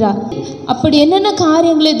விரும்புகிறார். அப்படி என்னென்ன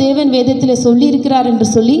காரியங்களை தேவன் வேதத்தில் சொல்லியிருக்கிறார் என்று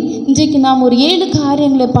சொல்லி இன்றைக்கு நாம் ஒரு 7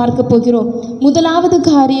 காரியங்களை பார்க்க போகிறோம். முதலாவது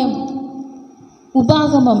காரியம்,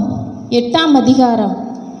 உபாகமம் 8ஆம் அதிகாரம்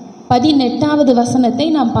 18வது வசனத்தை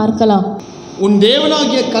நாம் பார்க்கலாம். உன்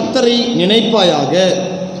தேவனாகிய கர்த்தரை நினைப்பாயாக,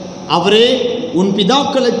 அவரே உன்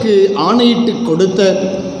பிதாக்களுக்கு ஆணையிட்டு கொடுத்த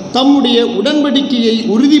தம்முடைய உடன்படிக்கையை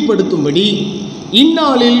உறுதிப்படுத்தும்படி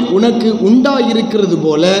இந்நாளில் உனக்கு உண்டாயிருக்கிறது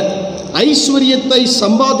போல ஐஸ்வர்யத்தை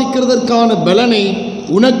சம்பாதிக்கிறதற்கான பலனை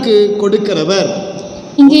உனக்கு கொடுக்கிறவர்.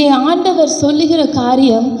 இங்கே ஆண்டவர் சொல்லுகிற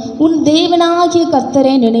காரியம், உன் தேவனாகிய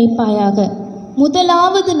கர்த்தரை நினைப்பாயாக.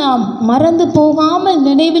 முதலாவது நாம் மறந்து போகாமல்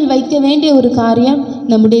நினைவில் வைக்க வேண்டிய ஒரு காரியம்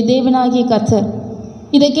நம்முடைய தேவனாகிய கர்த்தர்.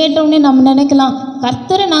 இதை கேட்டவுடனே நம்ம நினைக்கலாம்,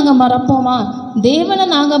 கர்த்தரை நாங்கள் மறப்போமா, தேவனை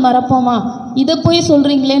நாங்கள் மறப்போமா, இதை போய்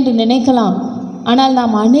சொல்கிறீங்களே என்று நினைக்கலாம். ஆனால்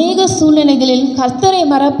நாம் அநேக சூழ்நிலைகளில் கர்த்தரை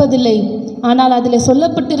மறப்பதில்லை. ஆனால் அதில்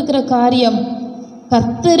சொல்லப்பட்டிருக்கிற காரியம்,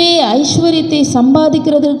 கர்த்தரே ஐஸ்வர்யத்தை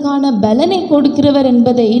சம்பாதிக்கிறதற்கான பலனை கொடுக்கிறவர்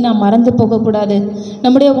என்பதை நாம் மறந்து போகக்கூடாது.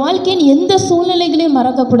 நம்முடைய வாழ்க்கையின் எந்த சூழ்நிலைகளையும்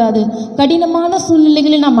மறக்கக்கூடாது. கடினமான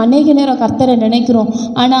சூழ்நிலைகளில் நாம் அநேக நேரம் கர்த்தரை நினைக்கிறோம்.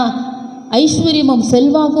 ஆனால் ஐஸ்வர்யமும்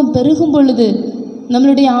செல்வாக்கும் பெருகும் பொழுது,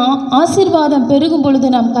 நம்மளுடைய ஆசீர்வாதம் பெருகும் பொழுது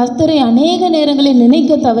நாம் கர்த்தரை அநேக நேரங்களில்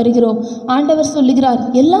நினைக்க தவறுகிறோம். ஆண்டவர் சொல்லுகிறார்,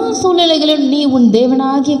 எல்லா சூழ்நிலைகளிலும் நீ உன்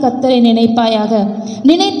தேவனாகிய கர்த்தரை நினைப்பாயாக,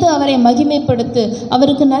 நினைத்து அவரை மகிமைப்படுத்து,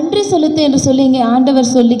 அவருக்கு நன்றி செலுத்து என்று சொல்லி இங்கே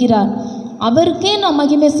ஆண்டவர் சொல்லுகிறார். அவருக்கே நாம்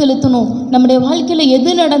மகிமை செலுத்தணும். நம்முடைய வாழ்க்கையில்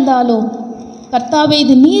எது நடந்தாலும், கர்த்தாவே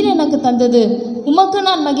இது நீர் எனக்கு தந்தது, உமக்கு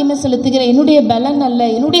நான் மகிமை செலுத்துகிறேன், என்னுடைய பலன் அல்ல,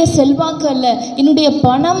 என்னுடைய செல்வாக்கு அல்ல, என்னுடைய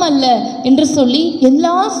பணம் அல்ல என்று சொல்லி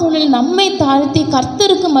எல்லா சூழ்நிலையும் நம்மை தாழ்த்தி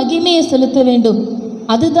கர்த்தருக்கு மகிமையை செலுத்த வேண்டும்.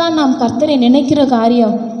 அதுதான் நாம் கர்த்தரை நினைக்கிற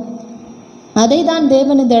காரியம். அதை தான்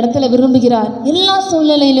தேவன் இந்த இடத்துல விரும்புகிறார். எல்லா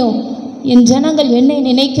சூழ்நிலையிலும் என் ஜனங்கள் என்னை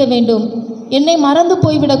நினைக்க வேண்டும், என்னை மறந்து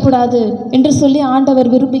போய்விடக்கூடாது என்று சொல்லி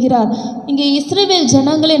ஆண்டவர் விரும்புகிறார். இங்கே இஸ்ரவேல்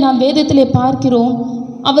ஜனங்களை நாம் வேதத்திலே பார்க்கிறோம்.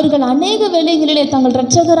 அவர்கள் அநேக வேளைகளிலே தங்கள்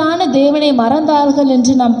இரட்சகரான தேவனை மறந்தார்கள்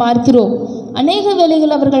என்று நாம் பார்க்கிறோம். அநேக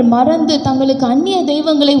வேளைகள் அவர்கள் மறந்து தங்களுக்கு அந்நிய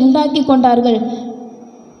தெய்வங்களை உண்டாக்கி கொண்டார்கள்.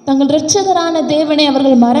 தங்கள் இரட்சகரான தேவனை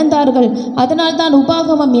அவர்கள் மறந்தார்கள். அதனால்தான்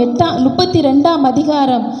உபாகமம் 32ஆம்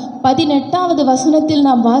அதிகாரம் 18வது வசனத்தில்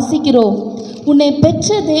நாம் வாசிக்கிறோம், உன்னை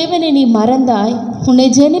பெற்ற தேவனை நீ மறந்தாய், உன்னை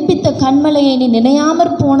ஜெனிப்பித்த கண்மலையை நீ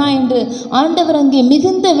நினையாமற் போனாய் என்று ஆண்டவர் அங்கே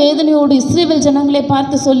மிகுந்த வேதனையோடு இஸ்ரவேல் ஜனங்களை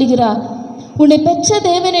பார்த்து சொல்லுகிறார். உன்னை பெற்ற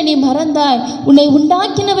தேவனை நீ மறந்தாய், உன்னை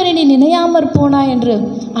உண்டாக்கினவரை நீ நினையாமற் போனாய் என்று.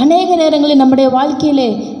 அநேக நேரங்களில் நம்முடைய வாழ்க்கையிலே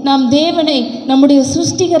நாம் தேவனை நம்முடைய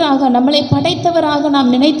சிருஷ்டிகராக, நம்மளை படைத்தவராக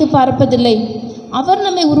நாம் நினைத்து பார்ப்பதில்லை. அவர்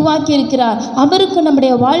நம்மை உருவாக்கி இருக்கிறார். அவருக்கு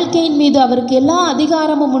நம்முடைய வாழ்க்கையின் மீது அவருக்கு எல்லா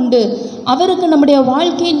அதிகாரமும் உண்டு. அவருக்கு நம்முடைய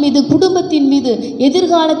வாழ்க்கையின் மீது, குடும்பத்தின் மீது,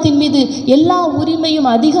 எதிர்காலத்தின் மீது எல்லா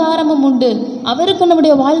உரிமையும் அதிகாரமும் உண்டு. அவருக்கு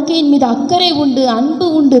நம்முடைய வாழ்க்கையின் மீது அக்கறை உண்டு, அன்பு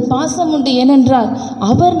உண்டு, பாசம் உண்டு. ஏனென்றால்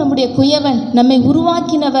அவர் நம்முடைய குயவன், நம்மை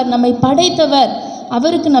உருவாக்கினவர், நம்மை படைத்தவர்.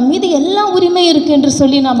 அவருக்கு நம் மீது எல்லா உரிமை இருக்கு என்று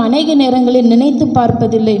சொல்லி நாம் அநேக நேரங்களில் நினைத்து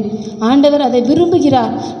பார்ப்பதில்லை. ஆண்டவர் அதை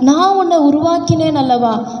விரும்புகிறார். நான் உன்னை உருவாக்கினேன்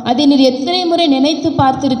அல்லவா, அதை நீர் எத்தனை முறை நினைத்து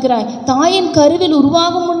பார்த்திருக்கிறாய். தாயின் கருவில்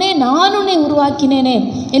உருவாகும் முன்னே நான் உன்னை உருவாக்கினேனே,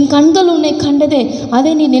 என் கண்கள் உன்னை கண்டதே,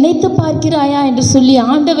 அதை நீ நினைத்து பார்க்கிறாயா என்று சொல்லி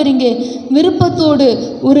ஆண்டவர் இங்கே விருப்பத்தோடு,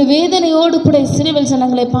 ஒரு வேதனையோடு கூட இஸ்ரவேல்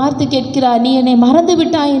ஜனங்களை பார்த்து கேட்கிறார், நீ என்னை மறந்து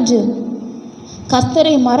விட்டாய் என்று.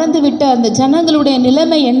 கர்த்தரை மறந்துவிட்ட அந்த ஜனங்களுடைய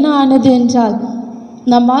நிலைமை என்ன ஆனது என்றால்,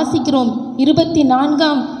 நாம் வாசிக்கிறோம்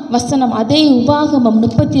 24ஆம் வசனம், அதே உபாகமம்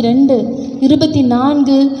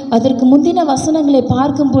 32:24, அதற்கு முந்தின வசனங்களை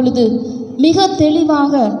பார்க்கும் பொழுது மிக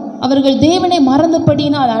தெளிவாக அவர்கள் தேவனை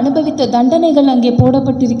மறந்தபடியினால் அனுபவித்த தண்டனைகள் அங்கே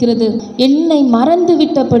போடப்பட்டிருக்கிறது. என்னை மறந்து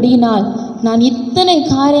விட்டபடியினால் நான் இத்தனை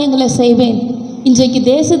காரியங்களை செய்வேன். இன்றைக்கு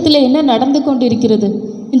தேசத்தில் என்ன நடந்து கொண்டிருக்கிறது?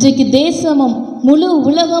 இன்றைக்கு தேசமும் முழு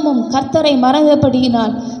உலகமும் கர்த்தரை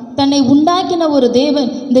மறந்தபடியினால், தன்னை உண்டாக்கின ஒரு தேவன்,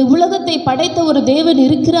 இந்த உலகத்தை படைத்த ஒரு தேவன்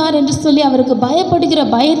இருக்கிறார் என்று சொல்லி அவருக்கு பயப்படுகிற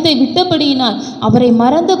பயத்தை விட்டபடியினால், அவரை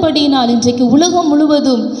மறந்தபடியினால் இன்றைக்கு உலகம்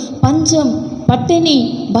முழுவதும் பஞ்சம், பட்டினி,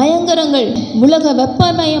 பயங்கரங்கள், உலக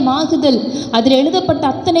வெப்பமயமாகுதல், அதில் எழுதப்பட்ட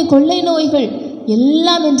அத்தனை கொள்ளை நோய்கள்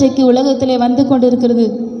எல்லாம் இன்றைக்கு உலகத்திலே வந்து கொண்டிருக்கிறது.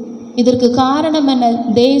 இதற்கு காரணம் என்ன?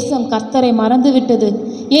 தேசம் கர்த்தரை மறந்து விட்டது.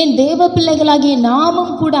 ஏன் தேவ பிள்ளைகளாகிய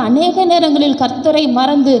நாமும் கூட அநேக நேரங்களில் கர்த்தரை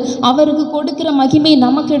மறந்து அவருக்கு கொடுக்கிற மகிமை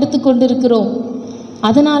நமக்கு எடுத்து கொண்டிருக்கிறோம்.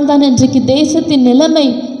 அதனால்தான் இன்றைக்கு தேசத்தின் நிலைமை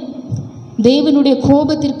தேவனுடைய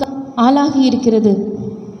கோபத்திற்கு ஆளாகி இருக்கிறது.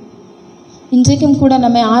 இன்றைக்கும் கூட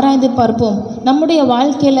நம்மை ஆராய்ந்து பார்ப்போம். நம்முடைய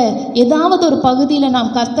வாழ்க்கையில் ஏதாவது ஒரு பகுதியில் நாம்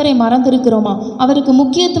கர்த்தரை மறந்திருக்கிறோமா? அவருக்கு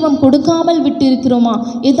முக்கியத்துவம் கொடுக்காமல் விட்டு இருக்கிறோமா?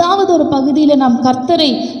 ஏதாவது ஒரு பகுதியில் நாம் கர்த்தரை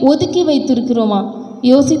ஒதுக்கி வைத்திருக்கிறோமா?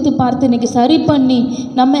 யோசித்து பார்த்து இன்னைக்கு சரி பண்ணி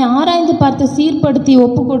நம்மை ஆராய்ந்து பார்த்து சீர்படுத்தி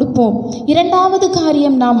ஒப்பு கொடுப்போம். இரண்டாவது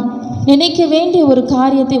காரியம், நாம் நினைக்க வேண்டிய ஒரு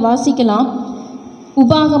காரியத்தை வாசிக்கலாம்.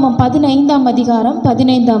 உபாகமம் 15ஆம் அதிகாரம்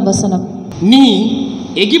 15ஆம் வசனம். நீ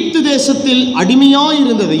எகிப்து தேசத்தில்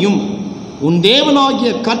அடிமையாயிருந்ததையும் உன்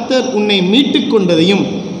தேவனாகிய கர்த்தர் உன்னை மீட்டுக் கொண்டதையும்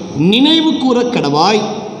நினைவு கூற கடவாய்.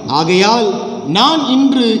 ஆகையால் நான்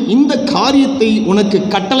இன்று இந்த காரியத்தை உனக்கு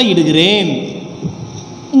கட்டளையிடுகிறேன்.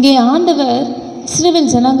 இங்கே ஆண்டவர்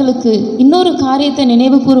இஸ்ரவேல் ஜனங்களுக்கு இன்னொரு காரியத்தை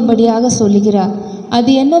நினைவு கூறும்படியாக சொல்லுகிறார்.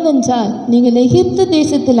 அது என்னவென்றால், நீங்கள் எகிப்து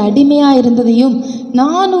தேசத்தில் அடிமையாக இருந்ததையும்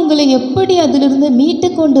நான் உங்களை எப்படி அதிலிருந்து மீட்டு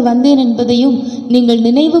கொண்டு வந்தேன் என்பதையும் நீங்கள்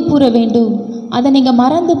நினைவு கூற வேண்டும். அதை நீங்கள்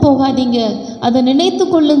மறந்து போகாதீங்க, அதை நினைத்து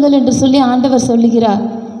கொள்ளுங்கள் என்று சொல்லி ஆண்டவர் சொல்லுகிறார்.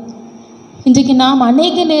 இன்றைக்கு நாம்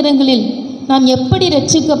அநேக நேரங்களில் நாம் எப்படி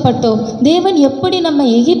ரட்சிக்கப்பட்டோம், தேவன் எப்படி நம்ம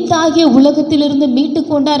எகிப்தாகிய உலகத்திலிருந்து மீட்டு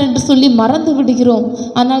கொண்டார் என்று சொல்லி மறந்து விடுகிறோம்.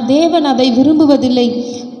 ஆனால் தேவன் அதை விரும்புவதில்லை.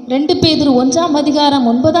 2 பேதுரு 1ஆம் அதிகாரம்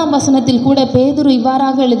 9ஆம் வசனத்தில் கூட பேதுரு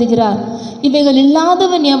இவ்வாறாக எழுதுகிறார், இவைகள்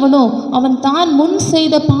இல்லாதவன் எவனோ அவன் தான் முன்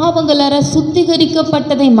செய்த பாவங்கள் அற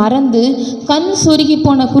சுத்திகரிக்கப்பட்டதை மறந்து கண் சொருகி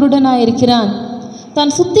போன குருடனாயிருக்கிறான்.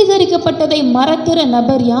 தான் சுத்திகரிக்கப்பட்டதை மறக்கிற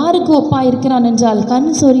நபர் யாருக்கு ஒப்பாயிருக்கிறான் என்றால்,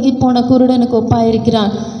 கண் சொருகி போன குருடனுக்கு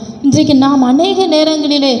ஒப்பாயிருக்கிறான். இன்றைக்கு நாம் அநேக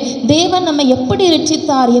நேரங்களிலே தேவன் நம்மை எப்படி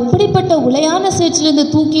ரட்சித்தார், எப்படிப்பட்ட உளையான சேற்றிலிருந்து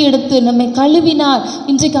தூக்கி எடுத்து நம்மை கழுவினார்,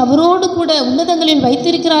 இன்றைக்கு அவரோடு கூட உன்னதங்களில்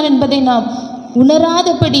வைத்திருக்கிறார் என்பதை நாம்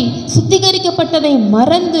உணராதபடி சுத்திகரிக்கப்பட்டதை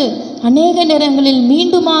மறந்து அநேக நேரங்களில்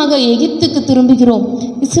மீண்டுமாக எகிப்துக்கு திரும்புகிறோம்.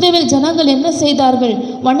 இஸ்ரவேல் ஜனங்கள் என்ன செய்தார்கள்?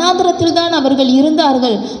 வனாந்திரத்தில் தான் அவர்கள்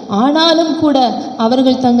இருந்தார்கள். ஆனாலும் கூட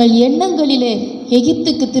அவர்கள் தங்கள் எண்ணங்களிலே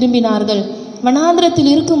எகிப்துக்கு திரும்பினார்கள். வனாந்திரத்தில்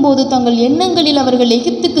இருக்கும்போது தங்கள் எண்ணங்களில் அவர்கள்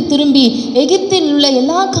எகிப்துக்கு திரும்பி எகிப்தில் உள்ள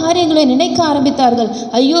எல்லா காரியங்களையும் நினைக்க ஆரம்பித்தார்கள்.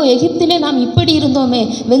 ஐயோ, எகிப்திலே நாம் இப்படி இருந்தோமே,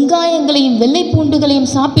 வெங்காயங்களையும் வெள்ளை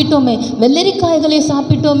பூண்டுகளையும் சாப்பிட்டோமே, வெள்ளரிக்காய்களை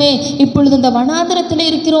சாப்பிட்டோமே, இப்பொழுது இந்த வனாந்திரத்தில்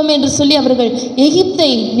இருக்கிறோமே என்று சொல்லி அவர்கள்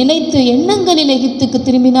எகிப்தை நினைத்து எண்ணங்களில் எகிப்துக்கு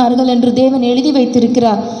திரும்பினார்கள் என்று தேவன் எழுதி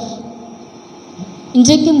வைத்திருக்கிறார்.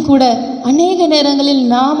 இன்றைக்கும் கூட அநேக நேரங்களில்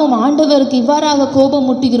நாமும் ஆண்டவருக்கு இவ்வாறாக கோபம்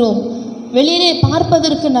முட்டுகிறோம். வெளியிலே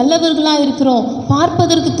பார்ப்பதற்கு நல்லவர்களாக இருக்கிறோம்,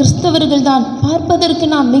 பார்ப்பதற்கு கிறிஸ்தவர்கள் தான், பார்ப்பதற்கு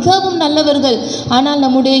நாம் மிகவும் நல்லவர்கள். ஆனால்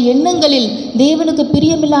நம்முடைய எண்ணங்களில் தேவனுக்கு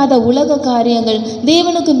பிரியமில்லாத உலக காரியங்கள்,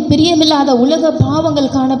 தேவனுக்கு பிரியமில்லாத உலக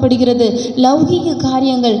பாவங்கள் காணப்படுகிறது. லௌகீக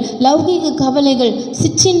காரியங்கள், லௌகீக கவலைகள்,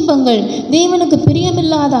 சிற்றின்பங்கள், தேவனுக்கு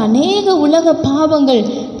பிரியமில்லாத அநேக உலக பாவங்கள்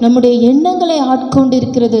நம்முடைய எண்ணங்களை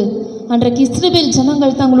ஆட்கொண்டிருக்கிறது. அன்றைக்கு இஸ்ரவேல்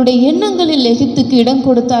ஜனங்கள் தங்களுடைய எண்ணங்களில் எகிப்துக்கு இடம்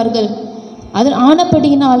கொடுத்தார்கள். அது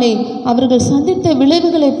ஆனபடியினாலே அவர்கள் சந்தித்த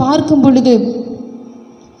விளைவுகளை பார்க்கும் பொழுது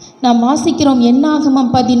நாம் வாசிக்கிறோம். என்னாகமம்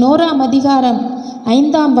 11ஆம் அதிகாரம்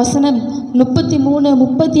 5ஆம் வசனம் 33,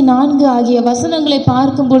 34 ஆகிய வசனங்களை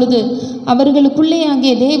பார்க்கும் பொழுது அவர்களுக்குள்ளே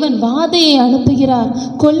அங்கே தேவன் வாதையை அனுப்புகிறார்,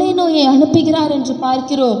 கொள்ளை நோயை அனுப்புகிறார் என்று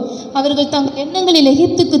பார்க்கிறோம். அவர்கள் தங்கள் எண்ணங்களில்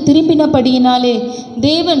எகிப்துக்கு திரும்பினபடியினாலே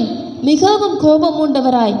தேவன் மிகவும் கோபம்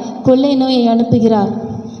உண்டவராய் கொள்ளை நோயை அனுப்புகிறார்.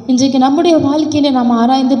 இன்றைக்கு நம்முடைய வாழ்க்கையில நாம்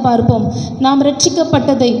ஆராய்ந்து பார்ப்போம். நாம்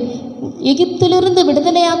ரட்சிக்கப்பட்டதை, எகிப்திலிருந்து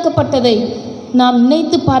விடுதலையாக்கப்பட்டதை நாம்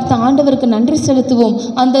நினைத்து பார்த்த ஆண்டவருக்கு நன்றி செலுத்துவோம்.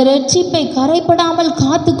 அந்த ரட்சிப்பை கரைப்படாமல்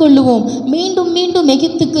காத்து கொள்ளுவோம். மீண்டும் மீண்டும்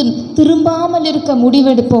எகிப்துக்கு திரும்பாமல் இருக்க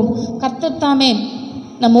முடிவெடுப்போம். கர்த்தர் தாமே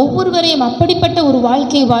நம் ஒவ்வொருவரையும் அப்படிப்பட்ட ஒரு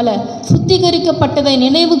வாழ்க்கை வாழ, சுத்திகரிக்கப்பட்டதை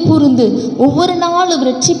நினைவு கூர்ந்து ஒவ்வொரு நாளும்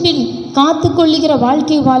ரட்சிப்பின் காத்து கொள்ளுகிற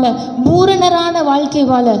வாழ்க்கை வாழ, பூரணரான வாழ்க்கை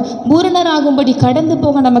வாழ, பூரணராகும்படி கடந்து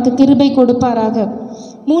போக நமக்கு கிருபை கொடுப்பாராக.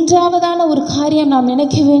 மூன்றாவதான ஒரு காரியம், நாம்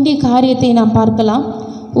நினைக்க வேண்டிய காரியத்தை நாம் பார்க்கலாம்.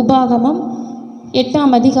 உபாகமம்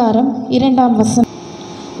 8ஆம் அதிகாரம் 2ஆம் வசனம்.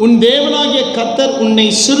 உன் தேவனாகிய கர்த்தர் உன்னை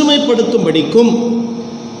சிறுமைப்படுத்தும்படிக்கும்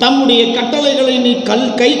தம்முடைய கட்டளைகளை நீ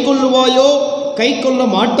கை கொள்ளுவாயோ கை கொள்ள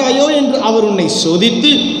மாட்டாயோ என்று அவர் உன்னை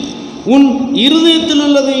சோதித்து உன் இருதயத்தில்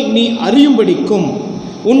உள்ளதை நீ அறியும்படிக்கும்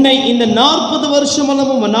உன்னை இந்த 40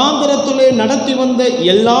 வருஷமளவும் வனாந்தரத்திலே நடத்தி வந்த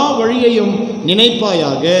எல்லா வழியையும்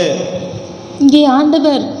நினைப்பாயாக. இங்கே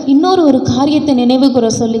ஆண்டவர் இன்னொரு ஒரு காரியத்தை நினைவு கூற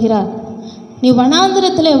சொல்லுகிறார். நீ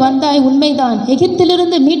வனாந்தரத்தில் வந்தாய் உண்மைதான்,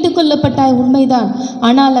 எகிப்திலிருந்து மீட்டு கொள்ளப்பட்டாய் உண்மைதான்.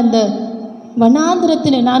 ஆனால் அந்த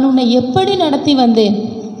வனாந்தரத்தில் நான் உன்னை எப்படி நடத்தி வந்தேன்,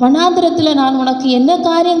 வனாந்தரத்தில் நான் உனக்கு என்ன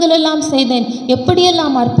காரியங்கள் எல்லாம் செய்தேன்,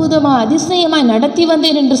 எப்படியெல்லாம் அற்புதமாக அதிசயமாய் நடத்தி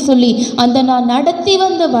வந்தேன் என்று சொல்லி அந்த நான் நடத்தி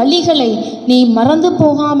வந்த வழிகளை நீ மறந்து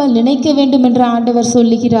போகாமல் நினைக்க வேண்டும் என்று ஆண்டவர்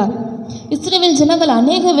சொல்லுகிறார். இஸ்ரவேல் ஜனங்கள்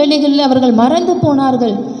அநேக வேளைகளில் அவர்கள் மறந்து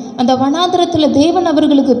போனார்கள். அந்த வனாந்தரத்தில் தேவன்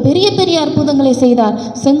அவர்களுக்கு பெரிய பெரிய அற்புதங்களை செய்தார்.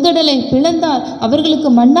 செங்கடலை பிளந்தார், அவர்களுக்கு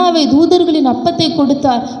மன்னாவை தூதர்களின் அப்பத்தை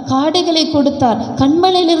கொடுத்தார், காடைகளை கொடுத்தார்,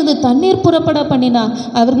 கண்மலையிலிருந்து தண்ணீர் புறப்பட பண்ணினார்.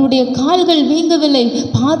 அவர்களுடைய கால்கள் வீங்கவில்லை,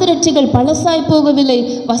 பாதரட்சிகள் பழசாய் போகவில்லை,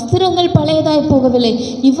 வஸ்திரங்கள் பழையதாய் போகவில்லை.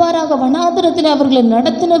 இவ்வாறாக வனாந்தரத்தில் அவர்களை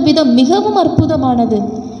நடத்தின விதம் மிகவும் அற்புதமானது.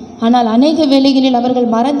 ஆனால் அநேக வேளைகளில்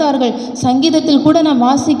அவர்கள் மறந்தார்கள். சங்கீதத்தில் கூட நாம்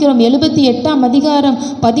வாசிக்கிறோம். 78ஆம் அதிகாரம்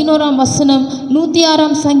 11ஆம் வசனம்,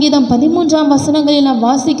 106ஆம் சங்கீதம் 13ஆம் வசனங்களில் நாம்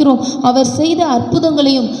வாசிக்கிறோம். அவர் செய்த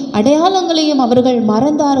அற்புதங்களையும் அடையாளங்களையும் அவர்கள்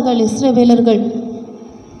மறந்தார்கள் இஸ்ரவேலர்கள்.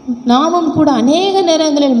 நாமும் கூட அநேக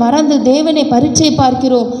நேரங்களில் மறந்து தேவனை பரீட்சை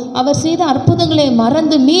பார்க்கிறோம். அவர் செய்த அற்புதங்களை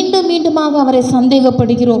மறந்து மீண்டும் மீண்டுமாக அவரை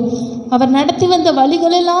சந்தேகப்படுகிறோம். அவர் நடத்தி வந்த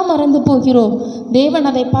வழிகளெல்லாம் மறந்து போகிறோம். தேவன்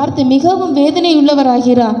அதை பார்த்து மிகவும் வேதனை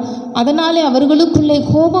உள்ளவராகிறார். அதனாலே அவர்களுக்குள்ளே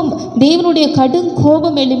கோபம், தேவனுடைய கடும்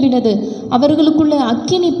கோபம் எழும்பினது. அவர்களுக்குள்ளே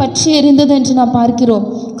அக்கினி பற்றி எரிந்தது என்று நாம் பார்க்கிறோம்.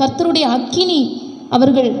 கர்த்தருடைய அக்கினி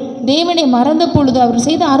அவர்கள் தேவனை மறந்த பொழுது, அவர்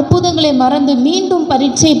செய்த அற்புதங்களை மறந்து மீண்டும்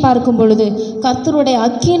பரீட்சை பார்க்கும் பொழுது கர்த்தருடைய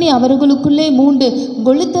அக்கினி அவர்களுக்குள்ளே மூண்டு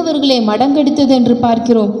கொளுத்தவர்களை மடங்கடித்தது என்று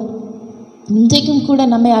பார்க்கிறோம். இன்றைக்கும் கூட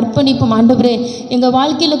நம்மை அர்ப்பணிப்போம். ஆண்டவரே, எங்கள்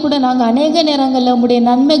வாழ்க்கையில் கூட நாங்கள் அநேக நேரங்களில் உங்களுடைய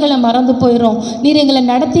நன்மைகளை மறந்து போயிடுறோம். நீர் எங்களை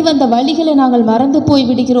நடத்தி வந்த வழிகளை நாங்கள் மறந்து போய்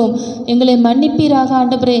விடுகிறோம். எங்களை மன்னிப்பீராக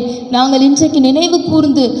ஆண்டவரே. நாங்கள் இன்றைக்கு நினைவு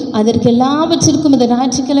கூர்ந்து அதற்கு எல்லாவற்றிற்கும் இந்த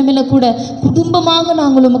ஞாயிற்றுக்கிழமையில கூட குடும்பமாக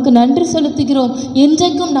நாங்கள் உமக்கு நன்றி செலுத்துகிறோம்.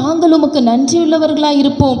 என்றைக்கும் நாங்கள் உமக்கு நன்றியுள்ளவர்களாக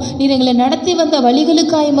இருப்போம். நீர் எங்களை நடத்தி வந்த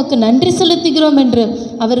வழிகளுக்காக உமக்கு நன்றி செலுத்துகிறோம் என்று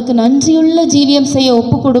அவருக்கு நன்றியுள்ள ஜீவியம் செய்ய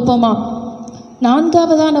ஒப்பு கொடுப்போமா?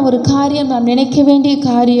 நான்காவதான ஒரு காரியம், நாம் நினைக்க வேண்டிய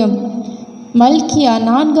காரியம், மல்கியா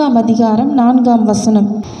 4ஆம் அதிகாரம் 4ஆம் வசனம்.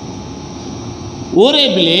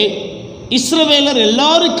 ஓரேபிலே இஸ்ரவேலர்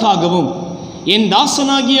எல்லாருக்காகவும் என்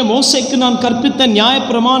தாசனாகிய மோசேக்கு நான் கற்பித்த நியாய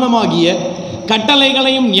பிரமாணமாகிய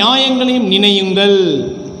கட்டளைகளையும் நியாயங்களையும் நினையுங்கள்.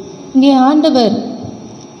 இங்கே ஆண்டவர்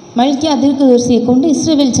மல்கியா தீர்க்கதரிசியை கொண்டு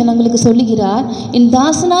இஸ்ரவேல் ஜனங்களுக்கு சொல்லுகிறார், என்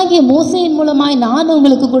தாசனாகிய மோசேயின் மூலமாய் நான்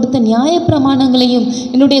உங்களுக்கு கொடுத்த நியாய பிரமாணங்களையும்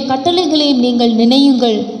என்னுடைய கட்டளைகளையும் நீங்கள்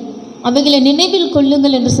நினையுங்கள், அவைகளை நினைவில்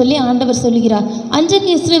கொள்ளுங்கள் என்று சொல்லி ஆண்டவர் சொல்லுகிறார்.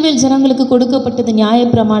 அன்றைக்கு இஸ்ரவேல் ஜனங்களுக்கு கொடுக்கப்பட்டது நியாய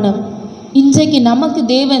பிரமாணம். இன்றைக்கு நமக்கு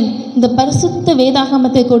தேவன் இந்த பரிசுத்த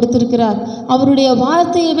வேதாகமத்தை கொடுத்திருக்கிறார். அவருடைய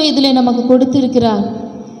வார்த்தையவே இதில் நமக்கு கொடுத்திருக்கிறார்.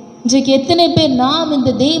 இன்றைக்கு எத்தனை பேர் நாம்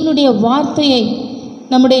இந்த தேவனுடைய வார்த்தையை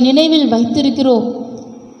நம்முடைய நினைவில் வைத்திருக்கிறோம்?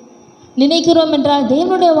 நினைக்கிறோம் என்றால்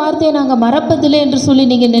தேவனுடைய வார்த்தையை நாங்கள் மறப்பதில்லை என்று சொல்லி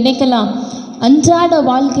நீங்கள் நினைக்கலாம். அன்றாட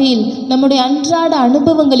வாழ்க்கையில், நம்முடைய அன்றாட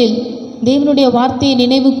அனுபவங்களில் தேவனுடைய வார்த்தையை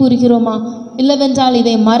நினைவு கூறுகிறோமா? இல்லவென்றால்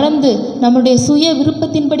இதை மறந்து நம்முடைய சுய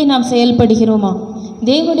விருப்பத்தின்படி நாம் செயல்படுகிறோமா?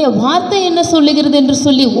 தேவனுடைய வார்த்தை என்ன சொல்லுகிறது என்று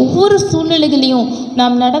சொல்லி ஒவ்வொரு சூழ்நிலைகளையும்,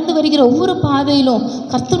 நாம் நடந்து வருகிற ஒவ்வொரு பாதையிலும்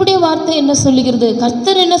கர்த்தருடைய வார்த்தை என்ன சொல்லுகிறது,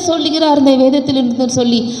 கர்த்தர் என்ன சொல்லுகிறார் இந்த வேதத்தில் இருந்து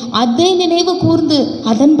சொல்லி அதை நினைவு கூர்ந்து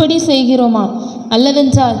அதன்படி செய்கிறோமா?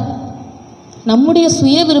 அல்லவென்றால் நம்முடைய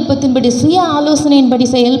சுய விருப்பத்தின்படி, சுய ஆலோசனையின்படி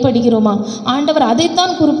செயல்படுகிறோமா? ஆண்டவர்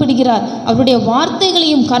அதைத்தான் குறிப்பிடுகிறார். அவருடைய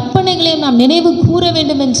வார்த்தைகளையும் கற்பனைகளையும் நாம் நினைவு கூற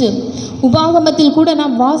வேண்டும் என்று உபாகமத்தில் கூட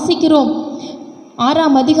நாம் வாசிக்கிறோம்.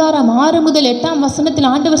 6ஆம் அதிகாரம் 6 முதல் 8ஆம்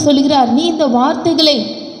வசனத்தில் ஆண்டவர் சொல்கிறார், நீ இந்த வார்த்தைகளை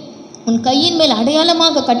உன் கையின் மேல்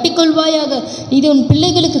அடையாளமாக கட்டிக்கொள்வாயாக. இது உன்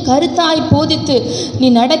பிள்ளைகளுக்கு கருத்தாய் போதித்து நீ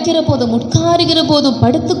நடக்கிற போதும், உட்காருகிற போதும்,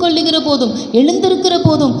 படுத்துக்கொள்ளுகிற போதும், எழுந்திருக்கிற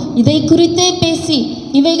போதும் இதை குறித்தே பேசி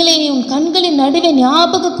இவைகளை நீ உன் கண்களின் நடுவே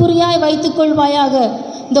ஞாபக குறியாய் வைத்துக் கொள்வாயாக.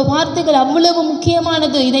 இந்த வார்த்தைகள் அவ்வளவு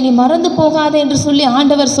முக்கியமானது, இதை நீ மறந்து போகாதே என்று சொல்லி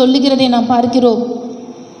ஆண்டவர் சொல்லுகிறதை நாம் பார்க்கிறோம்.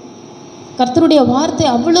 கர்த்தருடைய வார்த்தை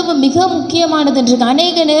அவ்வளவு மிக முக்கியமானது என்று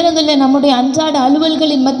அநேக நேரங்களில் நம்முடைய அன்றாட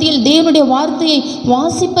அலுவல்களின் மத்தியில் தேவனுடைய வார்த்தையை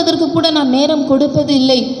வாசிப்பதற்கு கூட நாம் நேரம் கொடுப்பது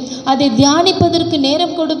இல்லை, அதை தியானிப்பதற்கு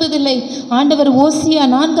நேரம் கொடுப்பதில்லை. ஆண்டவர் ஓசியா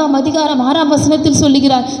 4ஆம் அதிகாரம் 6ஆம் வசனத்தில்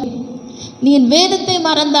சொல்லுகிறார், நீ என் வேதத்தை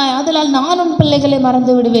மறந்தாய், ஆதலால் நான் உன் பிள்ளைகளை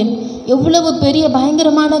மறந்து விடுவேன். எவ்வளவு பெரிய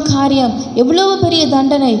பயங்கரமான காரியம், எவ்வளவு பெரிய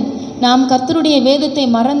தண்டனை! நாம் கர்த்தருடைய வேதத்தை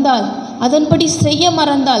மறந்தால், அதன்படி செய்ய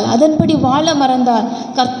மறந்தால், அதன்படி வாழ மறந்தால்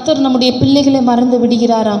கர்த்தர் நம்முடைய பிள்ளைகளை மறந்து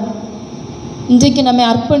விடுகிறாராம். இன்றைக்கு நம்மை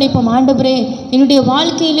அர்ப்பணிப்போம். ஆண்டவரே, என்னுடைய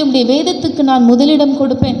வாழ்க்கையில் உம்முடைய வேதத்துக்கு நான் முதலிடம்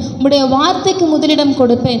கொடுப்பேன், உம்முடைய வார்த்தைக்கு முதலிடம்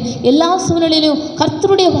கொடுப்பேன். எல்லா சூழ்நிலையிலும்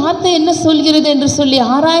கர்த்தருடைய வார்த்தை என்ன சொல்கிறது என்று சொல்லி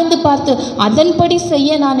ஆராய்ந்து பார்த்து அதன்படி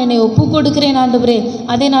செய்ய நான் என்னை ஒப்பு கொடுக்கிறேன். ஆண்டவரே,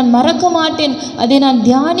 அதை நான் மறக்க மாட்டேன், அதை நான்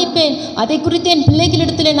தியானிப்பேன், அதை குறித்து என்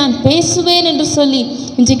பிள்ளைகளிடத்தில் நான் பேசுவேன் என்று சொல்லி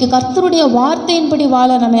இன்றைக்கு கர்த்தருடைய வார்த்தையின்படி வாழ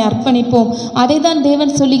நம்மை அர்ப்பணிப்போம். அதை தான்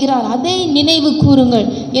தேவன் சொல்லுகிறார், அதை நினைவு கூறுங்கள்,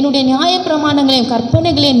 என்னுடைய நியாயப்பிரமாணங்களையும்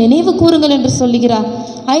கற்பனைகளையும் நினைவு கூறுங்கள் என்று சொல்லுகிறார்.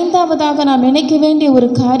 5ஆவதாக நாம் நினைக்க வேண்டிய ஒரு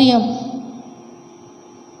காரியம்,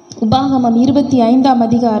 உபாகமம் 25ஆம்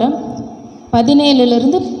அதிகாரம்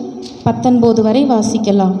 17 19 வரை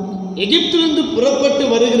வாசிக்கலாம். எகிப்திலிருந்து புறப்பட்டு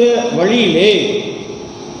வருகிற வழியிலே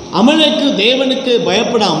அமலேக்கு தேவனுக்கு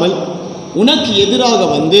பயப்படாமல் உனக்கு எதிராக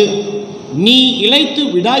வந்து நீ இளைத்து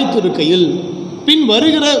விடாய்த்திருக்கையில் பின்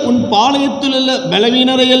வருகிற உன் பாளையத்திலுள்ள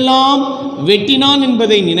பலவீனரையெல்லாம் வெட்டினான்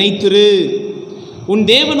என்பதை நினைத்திரு. உன்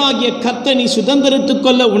தேவனாகிய கர்த்தர் நீ சுதந்திரித்துக்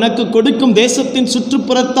கொள்ள உனக்கு கொடுக்கும் தேசத்தின்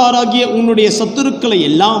சுற்றுப்புறத்தாராகிய உன்னுடைய சத்துருக்களை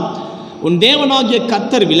எல்லாம் உன் தேவனாகிய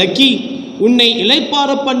கர்த்தர் விலக்கி உன்னை இளைப்பார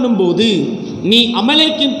பண்ணும்போது நீ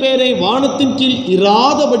அமலேக்கின் பேரை வானத்தின் கீழ்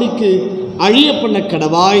இராதபடிக்கு அழிய பண்ண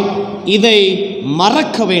கடவாய், இதை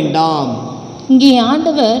மறக்க வேண்டாம். இங்கே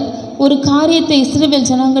ஆண்டவர் ஒரு காரியத்தை இஸ்ரவேல்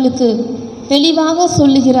ஜனங்களுக்கு தெளிவாக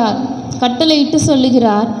சொல்லுகிறார், கட்டளையிட்டு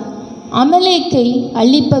சொல்லுகிறார், அமலேக்கை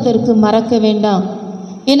அழிப்பதற்கு மறக்க வேண்டாம்.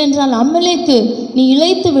 ஏனென்றால் அமலேக்கு நீ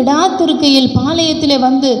இளைத்து விடாத்திருக்கையில் பாளையத்திலே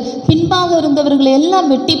வந்து பின்பாக இருந்தவர்களை எல்லாம்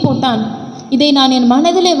வெட்டி போட்டான். இதை நான் என்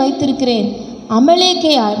மனதிலே வைத்திருக்கிறேன்.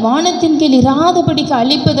 அமலேக்கை வானத்தின் கீழ் இராதபடிக்கு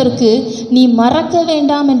அழிப்பதற்கு நீ மறக்க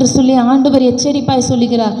வேண்டாம் என்று சொல்லி ஆண்டவர் எச்சரிப்பாய்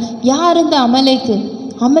சொல்லுகிறார். யார் இந்த அமலேக்கு?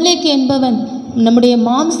 அமலேக்கு என்பவன் நம்முடைய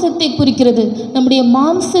மாம்சத்தை குறிக்கிறது, நம்முடைய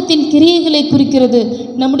மாம்சத்தின் கிரியைகளை குறிக்கிறது,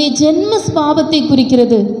 நம்முடைய ஜென்ம ஸ்பாவத்தை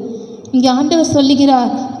குறிக்கிறது. இங்கே ஆண்டவர் சொல்லுகிறார்,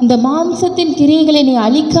 இந்த மாம்சத்தின் கிரியைகளை நீ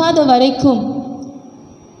அழிக்காத வரைக்கும்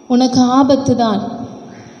உனக்கு ஆபத்து தான்.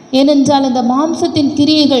 ஏனென்றால் இந்த மாம்சத்தின்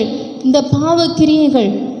கிரியைகள், இந்த பாவ கிரியைகள்,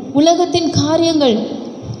 உலகத்தின் காரியங்கள்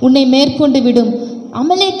உன்னை மேற்கொண்டு விடும்.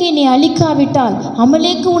 அமலேக்கை நீ அழிக்காவிட்டால்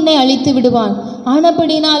அமலேக்கு உன்னை அழித்து விடுவான்.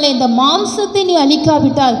 ஆனபடினாலே இந்த மாம்சத்தை நீ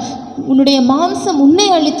அழிக்காவிட்டால் உன்னுடைய மாம்சம் உன்னை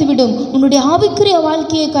அழித்துவிடும், உன்னுடைய ஆவிக்குரிய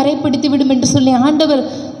வாழ்க்கையை கரைப்படுத்தி விடும் என்று சொல்லி ஆண்டவர்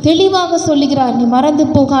தெளிவாக சொல்லுகிறார். நீ மறந்து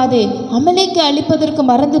போகாதே, அமலேக்கை அழிப்பதற்கு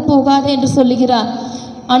மறந்து போகாதே என்று சொல்லுகிறார்.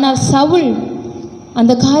 ஆனால் சவுல்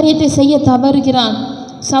அந்த காரியத்தை செய்ய தவறுகிறான்.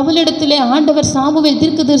 சவுலிடத்திலே ஆண்டவர் சாமுவேல்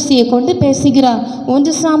தீர்க்கதரிசியை கொண்டு பேசுகிறார்.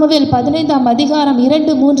 1 சாமுவேல் 15ஆம் அதிகாரம்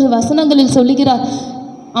 2-3 வசனங்களில் சொல்லுகிறார்,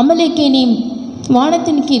 அமலேக்கை நீ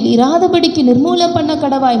வானத்தின் கீழ் இராதபடிக்கு நிர்மூலம் பண்ண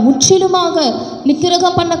கடவாய், முற்றிலுமாக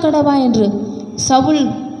நிக்கிரகம் பண்ண கடவாய் என்று சவுல்,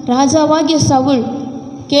 ராஜாவாகிய சவுல்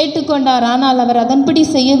கேட்டுக்கொண்டார். ஆனால் அவர் அதன்படி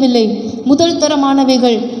செய்யவில்லை. முதல்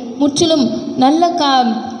தரமானவைகள் முற்றிலும்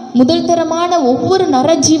முதல் தரமான ஒவ்வொரு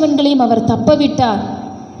நரஜீவன்களையும் அவர் தப்பவிட்டார்.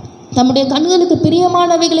 தம்முடைய கண்களுக்கு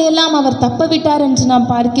பிரியமானவைகளை எல்லாம் அவர் தப்பவிட்டார் என்று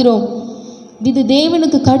நாம் பார்க்கிறோம். இது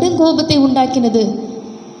தேவனுக்கு கடும் கோபத்தை உண்டாக்கினது.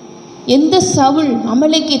 எந்த சவுல்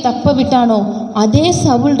அமலேக்கை தப்ப விட்டானோ அதே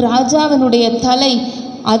சவுல் ராஜாவினுடைய தலை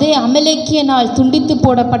அதே அமலேக்கியனால் துண்டித்து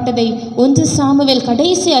போடப்பட்டதை 1 சாமுவேல்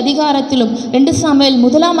கடைசி அதிகாரத்திலும் 2 சாமுவேல்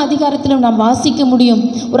 1ஆம் அதிகாரத்திலும் நாம் வாசிக்க முடியும்.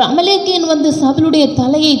 ஒரு அமலேக்கியன் வந்து சவுலுடைய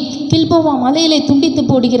தலையை கில்போவா மலையிலே துண்டித்து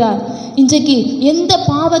போடுகிறார். இன்றைக்கு எந்த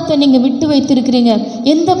பாவத்தை நீங்கள் விட்டு வைத்திருக்கிறீங்க?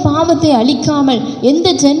 எந்த பாவத்தை அழிக்காமல், எந்த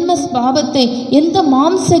ஜென்ம பாவத்தை, எந்த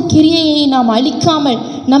மாம்ச கிரியையை நாம் அழிக்காமல்,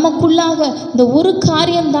 நமக்குள்ளாக இந்த ஒரு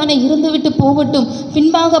காரியம் தானே இருந்துவிட்டு போகட்டும்,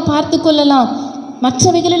 பின்பாக பார்த்து கொள்ளலாம்,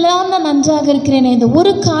 மற்றவைகளெல்லாம் நான் நன்றாக இருக்கிறேனே, இந்த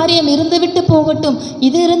ஒரு காரியம் இருந்துவிட்டு போகட்டும்,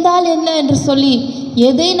 இது இருந்தால் என்ன என்று சொல்லி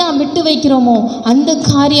எதை நாம் விட்டு வைக்கிறோமோ அந்த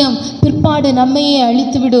காரியம் பிற்பாடு நம்மையே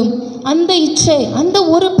அழித்துவிடும். அந்த இச்சை, அந்த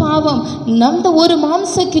ஒரு பாவம், அந்த ஒரு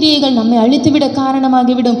மாம்ச கிரியைகள் நம்மை அழித்துவிட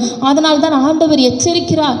காரணமாகிவிடும். அதனால் தான் ஆண்டவர்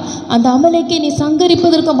எச்சரிக்கிறார், அந்த அமலேக்கை நீ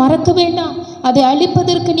சங்கரிப்பதற்கு மறக்க வேண்டாம், அதை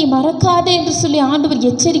அழிப்பதற்கு நீ மறக்காதே என்று சொல்லி ஆண்டவர்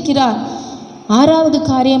எச்சரிக்கிறார். 6வது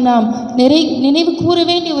காரியம், நாம் நினைவு கூற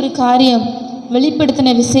வேண்டிய ஒரு காரியம்,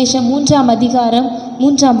 வெளிப்படுத்தின விசேஷம் 3ஆம் அதிகாரம்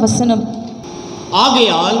 3ஆம் வசனம்.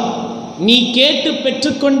 ஆகையால் நீ கேட்டு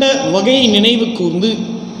பெற்றுக்கொண்ட வகையை நினைவு கூர்ந்து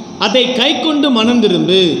அதை கை கொண்டு மனம்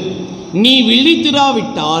திரும்பு. நீ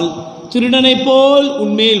விழித்திராவிட்டால் திருடனை போல்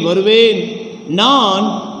உன்மேல் வருவேன், நான்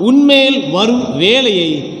உன்மேல் வரும் வேலையை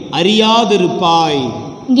அறியாதிருப்பாய்.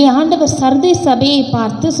 இங்கே ஆண்டவர் சர்தை சபையை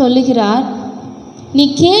பார்த்து சொல்லுகிறார், நீ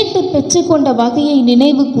கேட்டு பெற்றுக்கொண்ட வகையை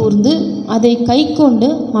நினைவு கூர்ந்து அதை கை கொண்டு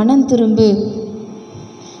மனம் திரும்பு.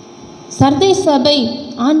 சர்தை சபை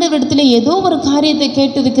ஆண்டவரிடத்தில் ஏதோ ஒரு காரியத்தை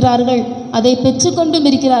கேட்டிருக்கிறார்கள், அதை பெற்றுக்கொண்டும்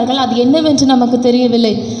இருக்கிறார்கள், அது என்னவென்று நமக்கு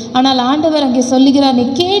தெரியவில்லை. ஆனால் ஆண்டவர் அங்கே சொல்லுகிறார், நீ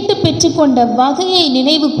கேட்டு பெற்றுக்கொண்ட வகையை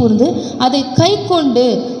நினைவு கூர்ந்து அதை கை கொண்டு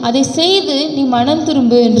அதை செய்து நீ மனம்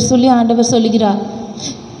திரும்பு என்று சொல்லி ஆண்டவர் சொல்லுகிறார்.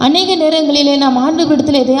 அநேக நேரங்களிலே நாம்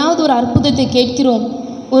ஆண்டவரிடத்தில் எதையாவது ஒரு அற்புதத்தை கேட்கிறோம்,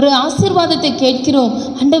 ஒரு ஆசீர்வாதத்தை கேட்கிறோம்.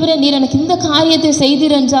 ஆண்டவரே, நீர் எனக்கு இந்த காரியத்தை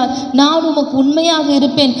செய்திருந்தால் நான் உமக்கு உண்மையாக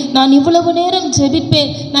இருப்பேன், நான் இவ்வளவு நேரம்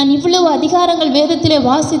ஜெபிப்பேன், நான் இவ்வளவு அதிகாரங்கள் வேதத்திலே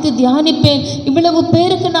வாசித்து தியானிப்பேன், இவ்வளவு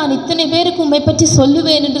பேருக்கு நான் இத்தனை பேருக்கு உம்மை பற்றி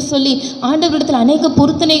சொல்லுவேன் என்று சொல்லி ஆண்டவரிடத்தில் அநேக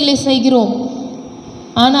பொருத்தனைகளை செய்கிறோம்.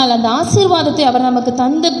 ஆனால் அந்த ஆசீர்வாதத்தை அவர் நமக்கு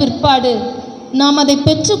தந்த பிற்பாடு, நாம் அதை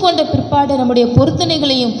பெற்றுக்கொண்ட பிற்பாடு நம்முடைய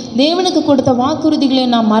பொருத்தனைகளையும் தேவனுக்கு கொடுத்த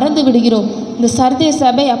வாக்குறுதிகளையும் நாம் மறந்து விடுகிறோம். இந்த சர்தை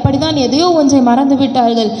சபை அப்படிதான் எதையோ ஒன்றை மறந்து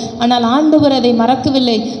விட்டார்கள். ஆனால் ஆண்டவர் அதை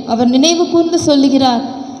மறக்கவில்லை. அவர் நினைவு கூர்ந்து சொல்லுகிறார்,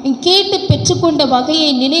 நீ கேட்டு பெற்றுக்கொண்ட வகையை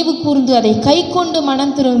நினைவு கூர்ந்து அதை கை கொண்டு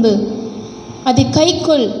மனம் திரும்பு, அதை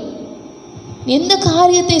கைக்கொள். எந்த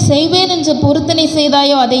காரியத்தை செய்வேன் என்ற பொருத்தனை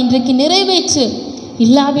செய்தாயோ அதை இன்றைக்கு நிறைவேற்று.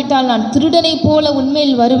 இல்லாவிட்டால் நான் திருடனை போல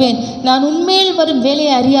உன்மேல் வருவேன், நான் உன்மேல் வரும்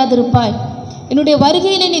வேலையை அறியாதிருப்பாய், என்னுடைய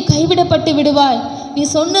வருகையிலே நீ கைவிடப்பட்டு விடுவாய். நீ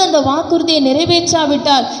சொன்ன அந்த வாக்குறுதியை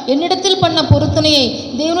நிறைவேற்றாவிட்டால் என்னிடத்தில் பண்ண பொருத்தனையை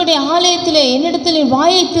தேவனுடைய ஆலயத்திலே என்னிடத்தில் நீ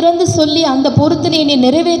வாயை திறந்து சொல்லி அந்த பொருத்தனையை நீ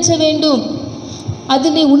நிறைவேற்ற வேண்டும். அது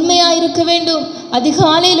நீ உண்மையாக இருக்க வேண்டும்.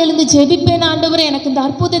 அதிகாலையில் எழுந்து ஜெபிப்பேன், ஆண்டவரே எனக்கு இந்த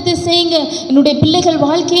அற்புதத்தை செய்யுங்க, என்னுடைய பிள்ளைகள்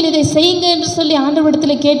வாழ்க்கையில் இதை செய்யுங்க என்று சொல்லி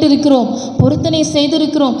ஆண்டவரிடத்தில் கேட்டிருக்கிறோம், பொருத்தனை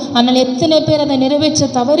செய்திருக்கிறோம். ஆனால் எத்தனை பேர் அதை நிறைவேற்ற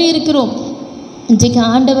தவறி இருக்கிறோம். இன்றைக்கு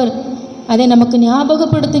ஆண்டவர் அதை நமக்கு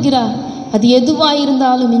ஞாபகப்படுத்துகிறார். அது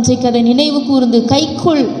எதுவாயிருந்தாலும் இன்றைக்கு அதை நினைவு கூர்ந்து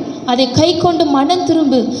கைக்குள், அதை கை கொண்டு மனம்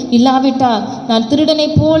திரும்பு. இல்லாவிட்டால் நான் திருடனை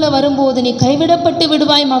போல வரும்போது நீ கைவிடப்பட்டு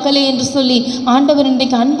விடுவாய் மகளே என்று சொல்லி ஆண்டவர்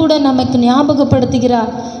இன்றைக்கு அன்புடன் நமக்கு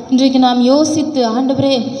ஞாபகப்படுத்துகிறார். இன்றைக்கு நாம் யோசித்து,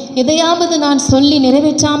 ஆண்டவரே, எதையாவது நான் சொல்லி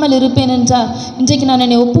நிறைவேற்றாமல் இருப்பேன் என்றால் இன்றைக்கு நான்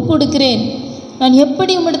என்னை ஒப்பு கொடுக்கிறேன். நான்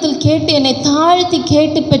எப்படி உம்மிடத்தில் கேட்டு என்னை தாழ்த்தி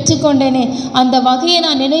கேட்டு பெற்றுக்கொண்டேனே அந்த வகையை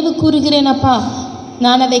நான் நினைவு கூறுகிறேன் அப்பா,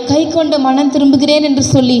 நான் அதை கை கொண்டு மனம் திரும்புகிறேன் என்று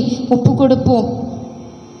சொல்லி ஒப்பு கொடுப்போம்.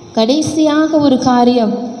 கடைசியாக ஒரு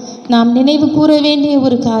காரியம், நாம் நினைவு கூற வேண்டிய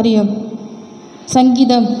ஒரு காரியம்,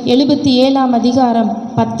 சங்கீதம் 77ஆம் அதிகாரம்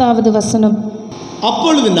 10வது வசனம்.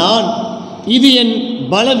 அப்பொழுது நான், இது என்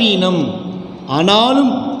பலவீனம்,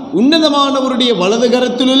 ஆனாலும் உன்னதமானவருடைய வலது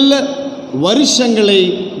கரத்திலுள்ள வருஷங்களை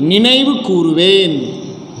நினைவு கூறுவேன்.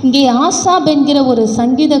 இங்கே ஆசாப் என்கிற ஒரு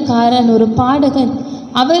சங்கீதக்காரன், ஒரு பாடகன்,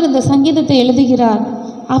 அவர் இந்த சங்கீதத்தை எழுதுகிறார்.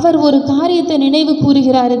 அவர் ஒரு காரியத்தை நினைவு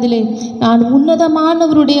கூறுகிறார். இதிலே, நான்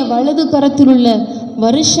உன்னதமானவருடைய வலது கரத்தில் உள்ள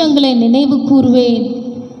வருஷங்களை நினைவு கூறுவேன்.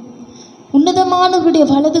 உன்னதமானவருடைய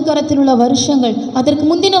வலது கரத்தில் உள்ள வருஷங்கள். அதற்கு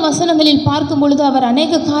முந்தின வசனங்களில் பார்க்கும் பொழுது அவர்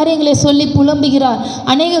அநேக காரியங்களை சொல்லி புலம்புகிறார்.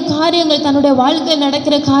 அநேக காரியங்கள், தன்னுடைய வாழ்க்கையில்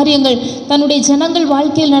நடக்கிற காரியங்கள், தன்னுடைய ஜனங்கள்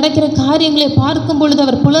வாழ்க்கையில் நடக்கிற காரியங்களை பார்க்கும் பொழுது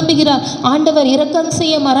அவர் புலம்புகிறார். ஆண்டவர் இரக்கம்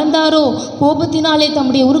செய்ய மறந்தாரோ, கோபத்தினாலே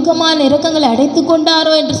தம்முடைய உருக்கமான இரக்கங்களை அடைத்து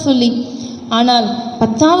கொண்டாரோ என்று சொல்லி. ஆனால்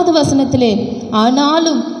 10வது வசனத்திலே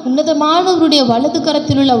ஆனாலும் உன்னதமானவருடைய வலது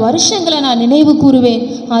கரத்தில் உள்ள வருஷங்களை நான் நினைவு கூறுவேன்.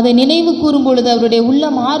 அதை நினைவு கூறும் பொழுது அவருடைய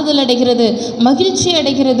உள்ளம் ஆறுதல் அடைகிறது, மகிழ்ச்சி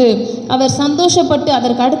அடைகிறது. அவர் சந்தோஷப்பட்டு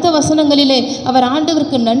அதற்கு அடுத்த வசனங்களிலே அவர்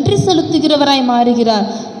ஆண்டவருக்கு நன்றி செலுத்துகிறவராய் மாறுகிறார்.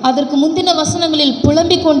 அதற்கு முந்தின வசனங்களில்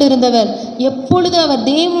புலம்பிக் கொண்டிருந்தவர் எப்பொழுது அவர்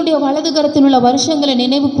தேவனுடைய வலது கரத்தில் உள்ள வருஷங்களை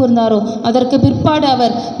நினைவு கூர்ந்தாரோ அதற்கு பிற்பாடு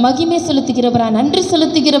அவர் மகிமை செலுத்துகிறவராய், நன்றி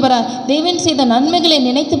செலுத்துகிறவராய், தேவன் செய்த நன்மைகளை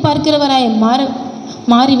நினைத்து பார்க்கிறவராய்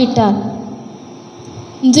மாறிவிட்டார்.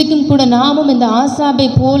 இன்றைக்கும் கூட நாமும் இந்த ஆசாபை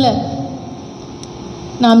போல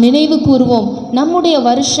நாம் நினைவு கூறுவோம். நம்முடைய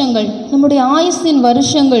வருஷங்கள், நம்முடைய ஆயுசின்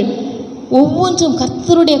வருஷங்கள் ஒவ்வொன்றும்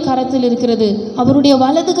கர்த்தருடைய கரத்தில் இருக்கிறது, அவருடைய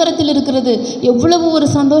வலது கரத்தில் இருக்கிறது. எவ்வளவு ஒரு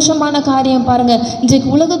சந்தோஷமான காரியம் பாருங்க. இன்றைக்கு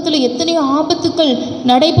உலகத்தில் எத்தனையோ ஆபத்துக்கள்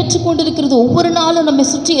நடைபெற்று கொண்டிருக்கிறது. ஒவ்வொரு நாளும் நம்மை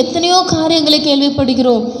சுற்றி எத்தனையோ காரியங்களை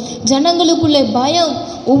கேள்விப்படுகிறோம். ஜனங்களுக்குள்ளே பயம்,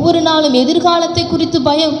 ஒவ்வொரு நாளும் எதிர்காலத்தை குறித்து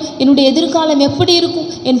பயம். என்னுடைய எதிர்காலம் எப்படி இருக்கும்,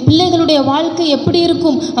 என் பிள்ளைகளுடைய வாழ்க்கை எப்படி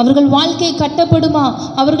இருக்கும், அவர்கள் வாழ்க்கை கட்டப்படுமா,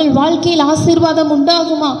 அவர்கள் வாழ்க்கையில் ஆசீர்வாதம்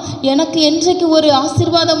உண்டாகுமா, எனக்கு என்றைக்கு ஒரு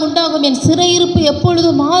ஆசீர்வாதம் உண்டாகும், என் சிறையிருப்பு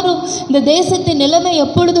எப்பொழுது மாறும், இந்த தேசத்தின் நிலைமை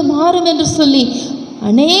எப்பொழுது மாறும் என்று சொல்லி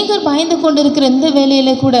அநேகர் பயந்து கொண்டிருக்கிற இந்த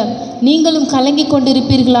வேளையில கூட நீங்களும் கலங்கி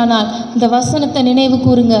கொண்டிருப்பீர்களானால் இந்த வசனத்தை நினைவு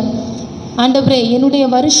கூறுங்க. ஆண்டவரே, என்னுடைய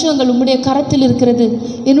வருஷங்கள் உம்முடைய கரத்தில் இருக்கிறது,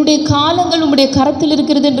 என்னுடைய காலங்கள் உம்முடைய கரத்தில்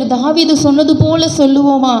இருக்கிறது என்று தாவீது சொன்னது போல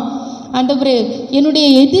சொல்லுவோமா? ஆண்டவரே, என்னுடைய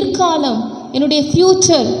எதிர்காலம், என்னுடைய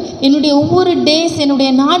ஃப்யூச்சர், என்னுடைய ஒவ்வொரு டேஸ், என்னுடைய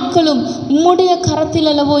நாட்களும் உம்முடைய கரத்தில்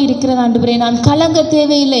அல்லவோ இருக்கிறது. ஆண்டவரே, நான் கலங்க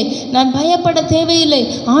தேவையில்லை, நான் பயப்பட தேவையில்லை.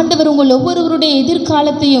 ஆண்டவர் உங்கள் ஒவ்வொருவருடைய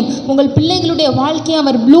எதிர்காலத்தையும் உங்கள் பிள்ளைகளுடைய வாழ்க்கையை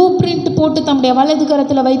அவர் ப்ளூ பிரிண்ட் போட்டு தம்முடைய வலது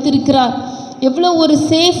கரத்தில் வைத்திருக்கிறார். எவ்வளோ ஒரு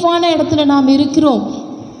சேஃபான இடத்துல நாம் இருக்கிறோம்.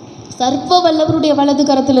 சர்வ வல்லவருடைய வலது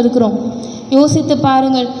கரத்தில் இருக்கிறோம். யோசித்து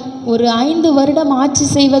பாருங்கள். ஒரு 5 வருடம் ஆட்சி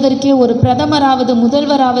செய்வதற்கே, ஒரு பிரதமராவது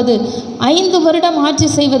முதல்வராவது 5 வருடம் ஆட்சி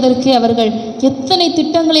செய்வதற்கே அவர்கள் எத்தனை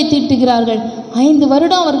திட்டங்களை தீட்டுகிறார்கள். 5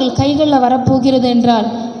 வருடம் அவர்கள் கைகளில் வரப்போகிறது என்றால்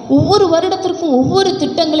ஒவ்வொரு வருடத்திற்கும் ஒவ்வொரு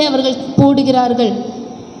திட்டங்களை அவர்கள் போடுகிறார்கள்.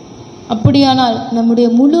 அப்படியானால் நம்முடைய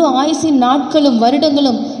முழு ஆயுசின் நாட்களும்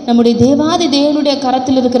வருடங்களும் நம்முடைய தேவாதி தேவனுடைய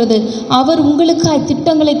கரத்தில் இருக்கிறது. அவர் உங்களுக்காய்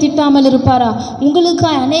திட்டங்களை தீட்டாமல் இருப்பாரா?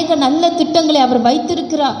 உங்களுக்காய் அநேக நல்ல திட்டங்களை அவர்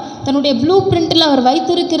வைத்திருக்கிறார். தன்னுடைய ப்ளூ பிரிண்டில் அவர்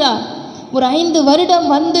வைத்திருக்கிறார். ஒரு 5 வருடம்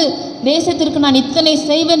வந்து தேசத்திற்கு நான் இத்தனை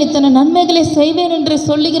செய்வேன், இத்தனை நன்மைகளை செய்வேன் என்று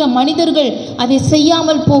சொல்லுகிற மனிதர்கள் அதை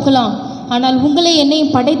செய்யாமல் போகலாம். ஆனால் உங்களை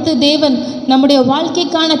என்னையும் படைத்த தேவன் நம்முடைய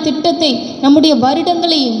வாழ்க்கைக்கான திட்டத்தை, நம்முடைய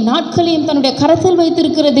வருடங்களையும் நாட்களையும் தன்னுடைய கரத்தில்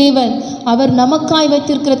வைத்திருக்கிற தேவன். அவர் நமக்காய்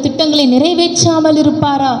வைத்திருக்கிற திட்டங்களை நிறைவேற்றாமல்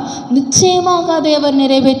இருப்பாரா? நிச்சயமாக அதை அவர்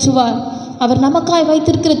நிறைவேற்றுவார். அவர் நமக்காய்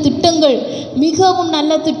வைத்திருக்கிற திட்டங்கள் மிகவும்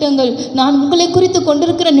நல்ல திட்டங்கள். நான் உங்களை குறித்து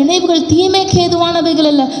கொண்டிருக்கிற நினைவுகள் தீமைக்கு ஏதுவானவைகள்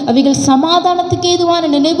அல்ல, அவைகள் சமாதானத்துக்கு ஏதுவான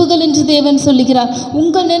நினைவுகள் என்று தேவன் சொல்லுகிறார்.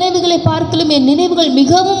 உங்கள் நினைவுகளை பார்க்கலும் என் நினைவுகள்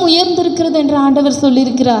மிகவும் உயர்ந்திருக்கிறது என்று ஆண்டவர்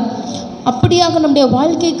சொல்லியிருக்கிறார். அப்படியாக நம்முடைய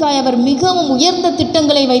வாழ்க்கைக்காய் அவர் மிகவும் உயர்ந்த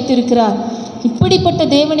திட்டங்களை வைத்திருக்கிறார். இப்படிப்பட்ட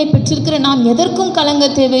தேவனை பெற்றிருக்கிற நாம் எதற்கும் கலங்க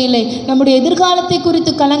தேவையில்லை. நம்முடைய எதிர்காலத்தை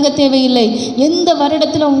குறித்து கலங்க தேவையில்லை. எந்த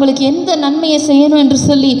வருடத்தில் உங்களுக்கு எந்த நன்மையை செய்யணும் என்று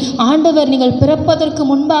சொல்லி ஆண்டவர் நீங்கள் பிறப்பதற்கு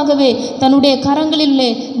முன்பாகவே தன்னுடைய கரங்களிலே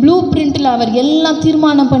ப்ளூ பிரிண்டில் அவர் எல்லாம்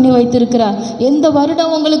தீர்மானம் பண்ணி வைத்திருக்கிறார். எந்த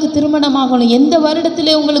வருடம் உங்களுக்கு திருமணமாகணும், எந்த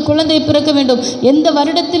வருடத்திலே உங்களுக்கு குழந்தை பிறக்க வேண்டும், எந்த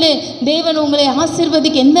வருடத்திலே தேவன் உங்களை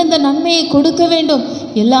ஆசீர்வதிக்க எந்தெந்த நன்மையை கொடுக்க வேண்டும்,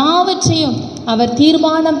 எல்லாவற்றையும் அவர்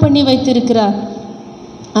தீர்மானம் பண்ணி வைத்திருக்கிறார்.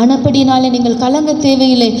 ஆனப்படினாலே நீங்கள் கலங்க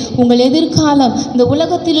தேவையில்லை. உங்கள் எதிர்காலம் இந்த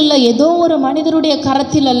உலகத்தில் உள்ள ஏதோ ஒரு மனிதருடைய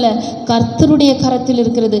கரத்தில் அல்ல, கர்த்தருடைய கரத்தில்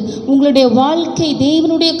இருக்கிறது. உங்களுடைய வாழ்க்கை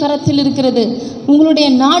தேவனுடைய கரத்தில் இருக்கிறது. உங்களுடைய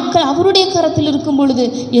நாட்கள் அவருடைய கரத்தில் இருக்கும் பொழுது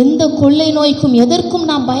எந்த கொள்ளை நோய்க்கும் எதற்கும்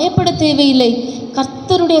நாம் பயப்பட தேவையில்லை.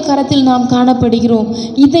 கர்த்தருடைய கரத்தில் நாம் காணப்படுகிறோம்.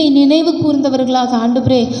 இதை நினைவு கூர்ந்தவர்களாக,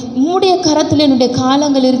 ஆண்டவரே உம்முடைய கரத்தில் என்னுடைய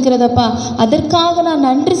காலங்கள் இருக்கிறதப்பா, அதற்காக நான்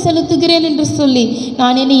நன்றி செலுத்துகிறேன் என்று சொல்லி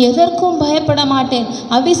நான் இனி எதற்கும் பயப்பட மாட்டேன்,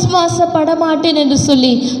 அவிசுவாசப்பட மாட்டேன் என்று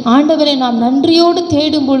சொல்லி ஆண்டவரை நாம் நன்றியோடு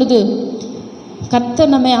தேடும் பொழுது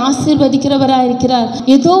கர்த்தர் நம்மை ஆசீர்வதிக்கிறவராக இருக்கிறார்.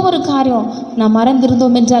 ஏதோ ஒரு காரியம் நாம்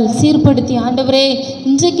மறந்திருந்தோம் என்றால் சீர்படுத்தி, ஆண்டவரே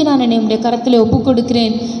இன்றைக்கு நான் என்னுடைய கரத்தில் ஒப்பு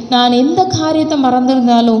கொடுக்கிறேன். நான் எந்த காரியத்தை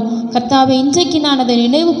மறந்திருந்தாலும் கர்த்தாவே இன்றைக்கு நான் அதை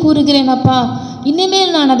நினைவு கூறுகிறேன் அப்பா,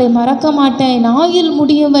 இனிமேல் நான் அதை மறக்க மாட்டேன், என் ஆயுள்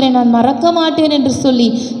முடியும் வரை நான் மறக்க மாட்டேன் என்று சொல்லி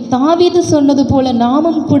தாவீது சொன்னது போல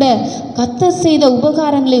நாமும் கூட கர்த்தர் செய்த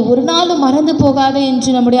உபகாரங்களை ஒரு நாளும் மறந்து போகாதே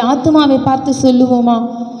என்று நம்முடைய ஆத்மாவை பார்த்து சொல்லுவோமா?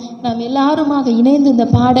 நாம் எல்லாருமாக இணைந்து இந்த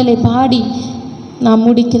பாடலை பாடி நாம்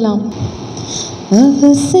முடிக்கலாம்.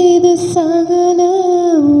 அவர் செய்த சகல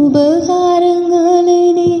உபகாரங்களை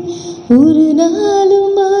நீ ஒரு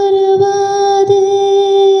நாளும் மறவாதே,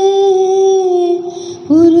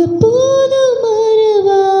 ஒரு போதும்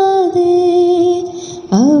மறவாதே.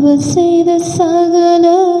 அவர் செய்த சகல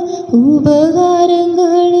உபகார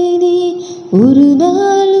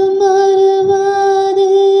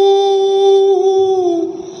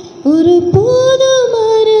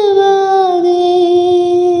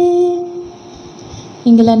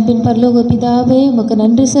எங்கள் அன்பின் பரலோக பிதாவே உமக்கு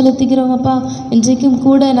நன்றி செலுத்துகிறோம் அப்பா. இன்றைக்கும்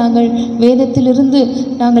கூட நாங்கள் வேதத்திலிருந்து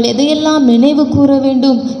நாங்கள் எதையெல்லாம் நினைவு கூற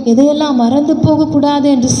வேண்டும், எதையெல்லாம் மறந்து போகக்கூடாது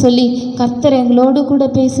என்று சொல்லி கர்த்தர் எங்களோடு கூட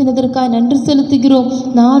பேசினதற்காக நன்றி செலுத்துகிறோம்.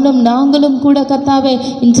 நாங்களும் கூட கர்த்தாவே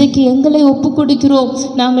இன்றைக்கு எங்களை ஒப்பு கொடுக்கிறோம்.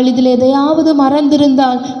 நாங்கள் இதில் எதையாவது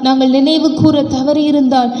மறந்திருந்தால், நாங்கள் நினைவு கூற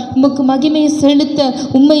தவறியிருந்தால், உமக்கு மகிமையை செலுத்த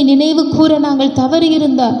உம்மை நினைவு கூற நாங்கள்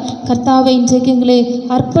தவறியிருந்தால் கர்த்தாவே இன்றைக்கு எங்களை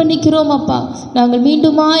அர்ப்பணிக்கிறோம் அப்பா. நாங்கள்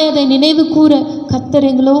மீண்டுமாய் அதை நினைவு கூற கர்த்தர்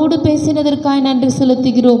எங்களோடு பேசினதற்காய் நன்றி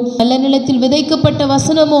செலுத்துகிறோம். நல்ல நிலத்தில் விதைக்கப்பட்ட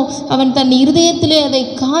வசனமோ அவன் தன் இருதயத்திலே அதை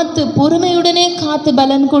காத்து பொறுமையுடனே காத்து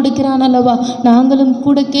பலன் கொடுக்கிறான் அல்லவா. நாங்களும்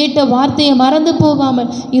கூட கேட்ட வார்த்தையை மறந்து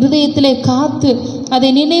போகாமல் இருதயத்திலே காத்து அதை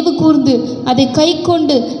நினைவு கூர்ந்து அதை கை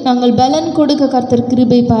கொண்டு நாங்கள் பலன் கொடுக்க கர்த்தர்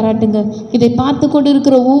கிருபை பாராட்டுங்க. இதை பார்த்து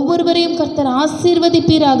கொண்டிருக்கிற ஒவ்வொருவரையும் கர்த்தர்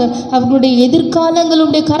ஆசீர்வதிப்பீராக. அவர்களுடைய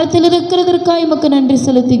எதிர்காலங்களுடைய கரத்தில் இருக்கிறதற்காக உமக்கு நன்றி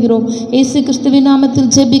செலுத்துகிறோம். இயேசு கிறிஸ்துவின்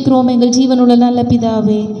நாமத்தில் ஜெபிக்கிறோம் எங்கள் ஜீவனுள்ள நல்ல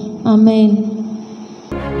பிதாவே, ஆமென்.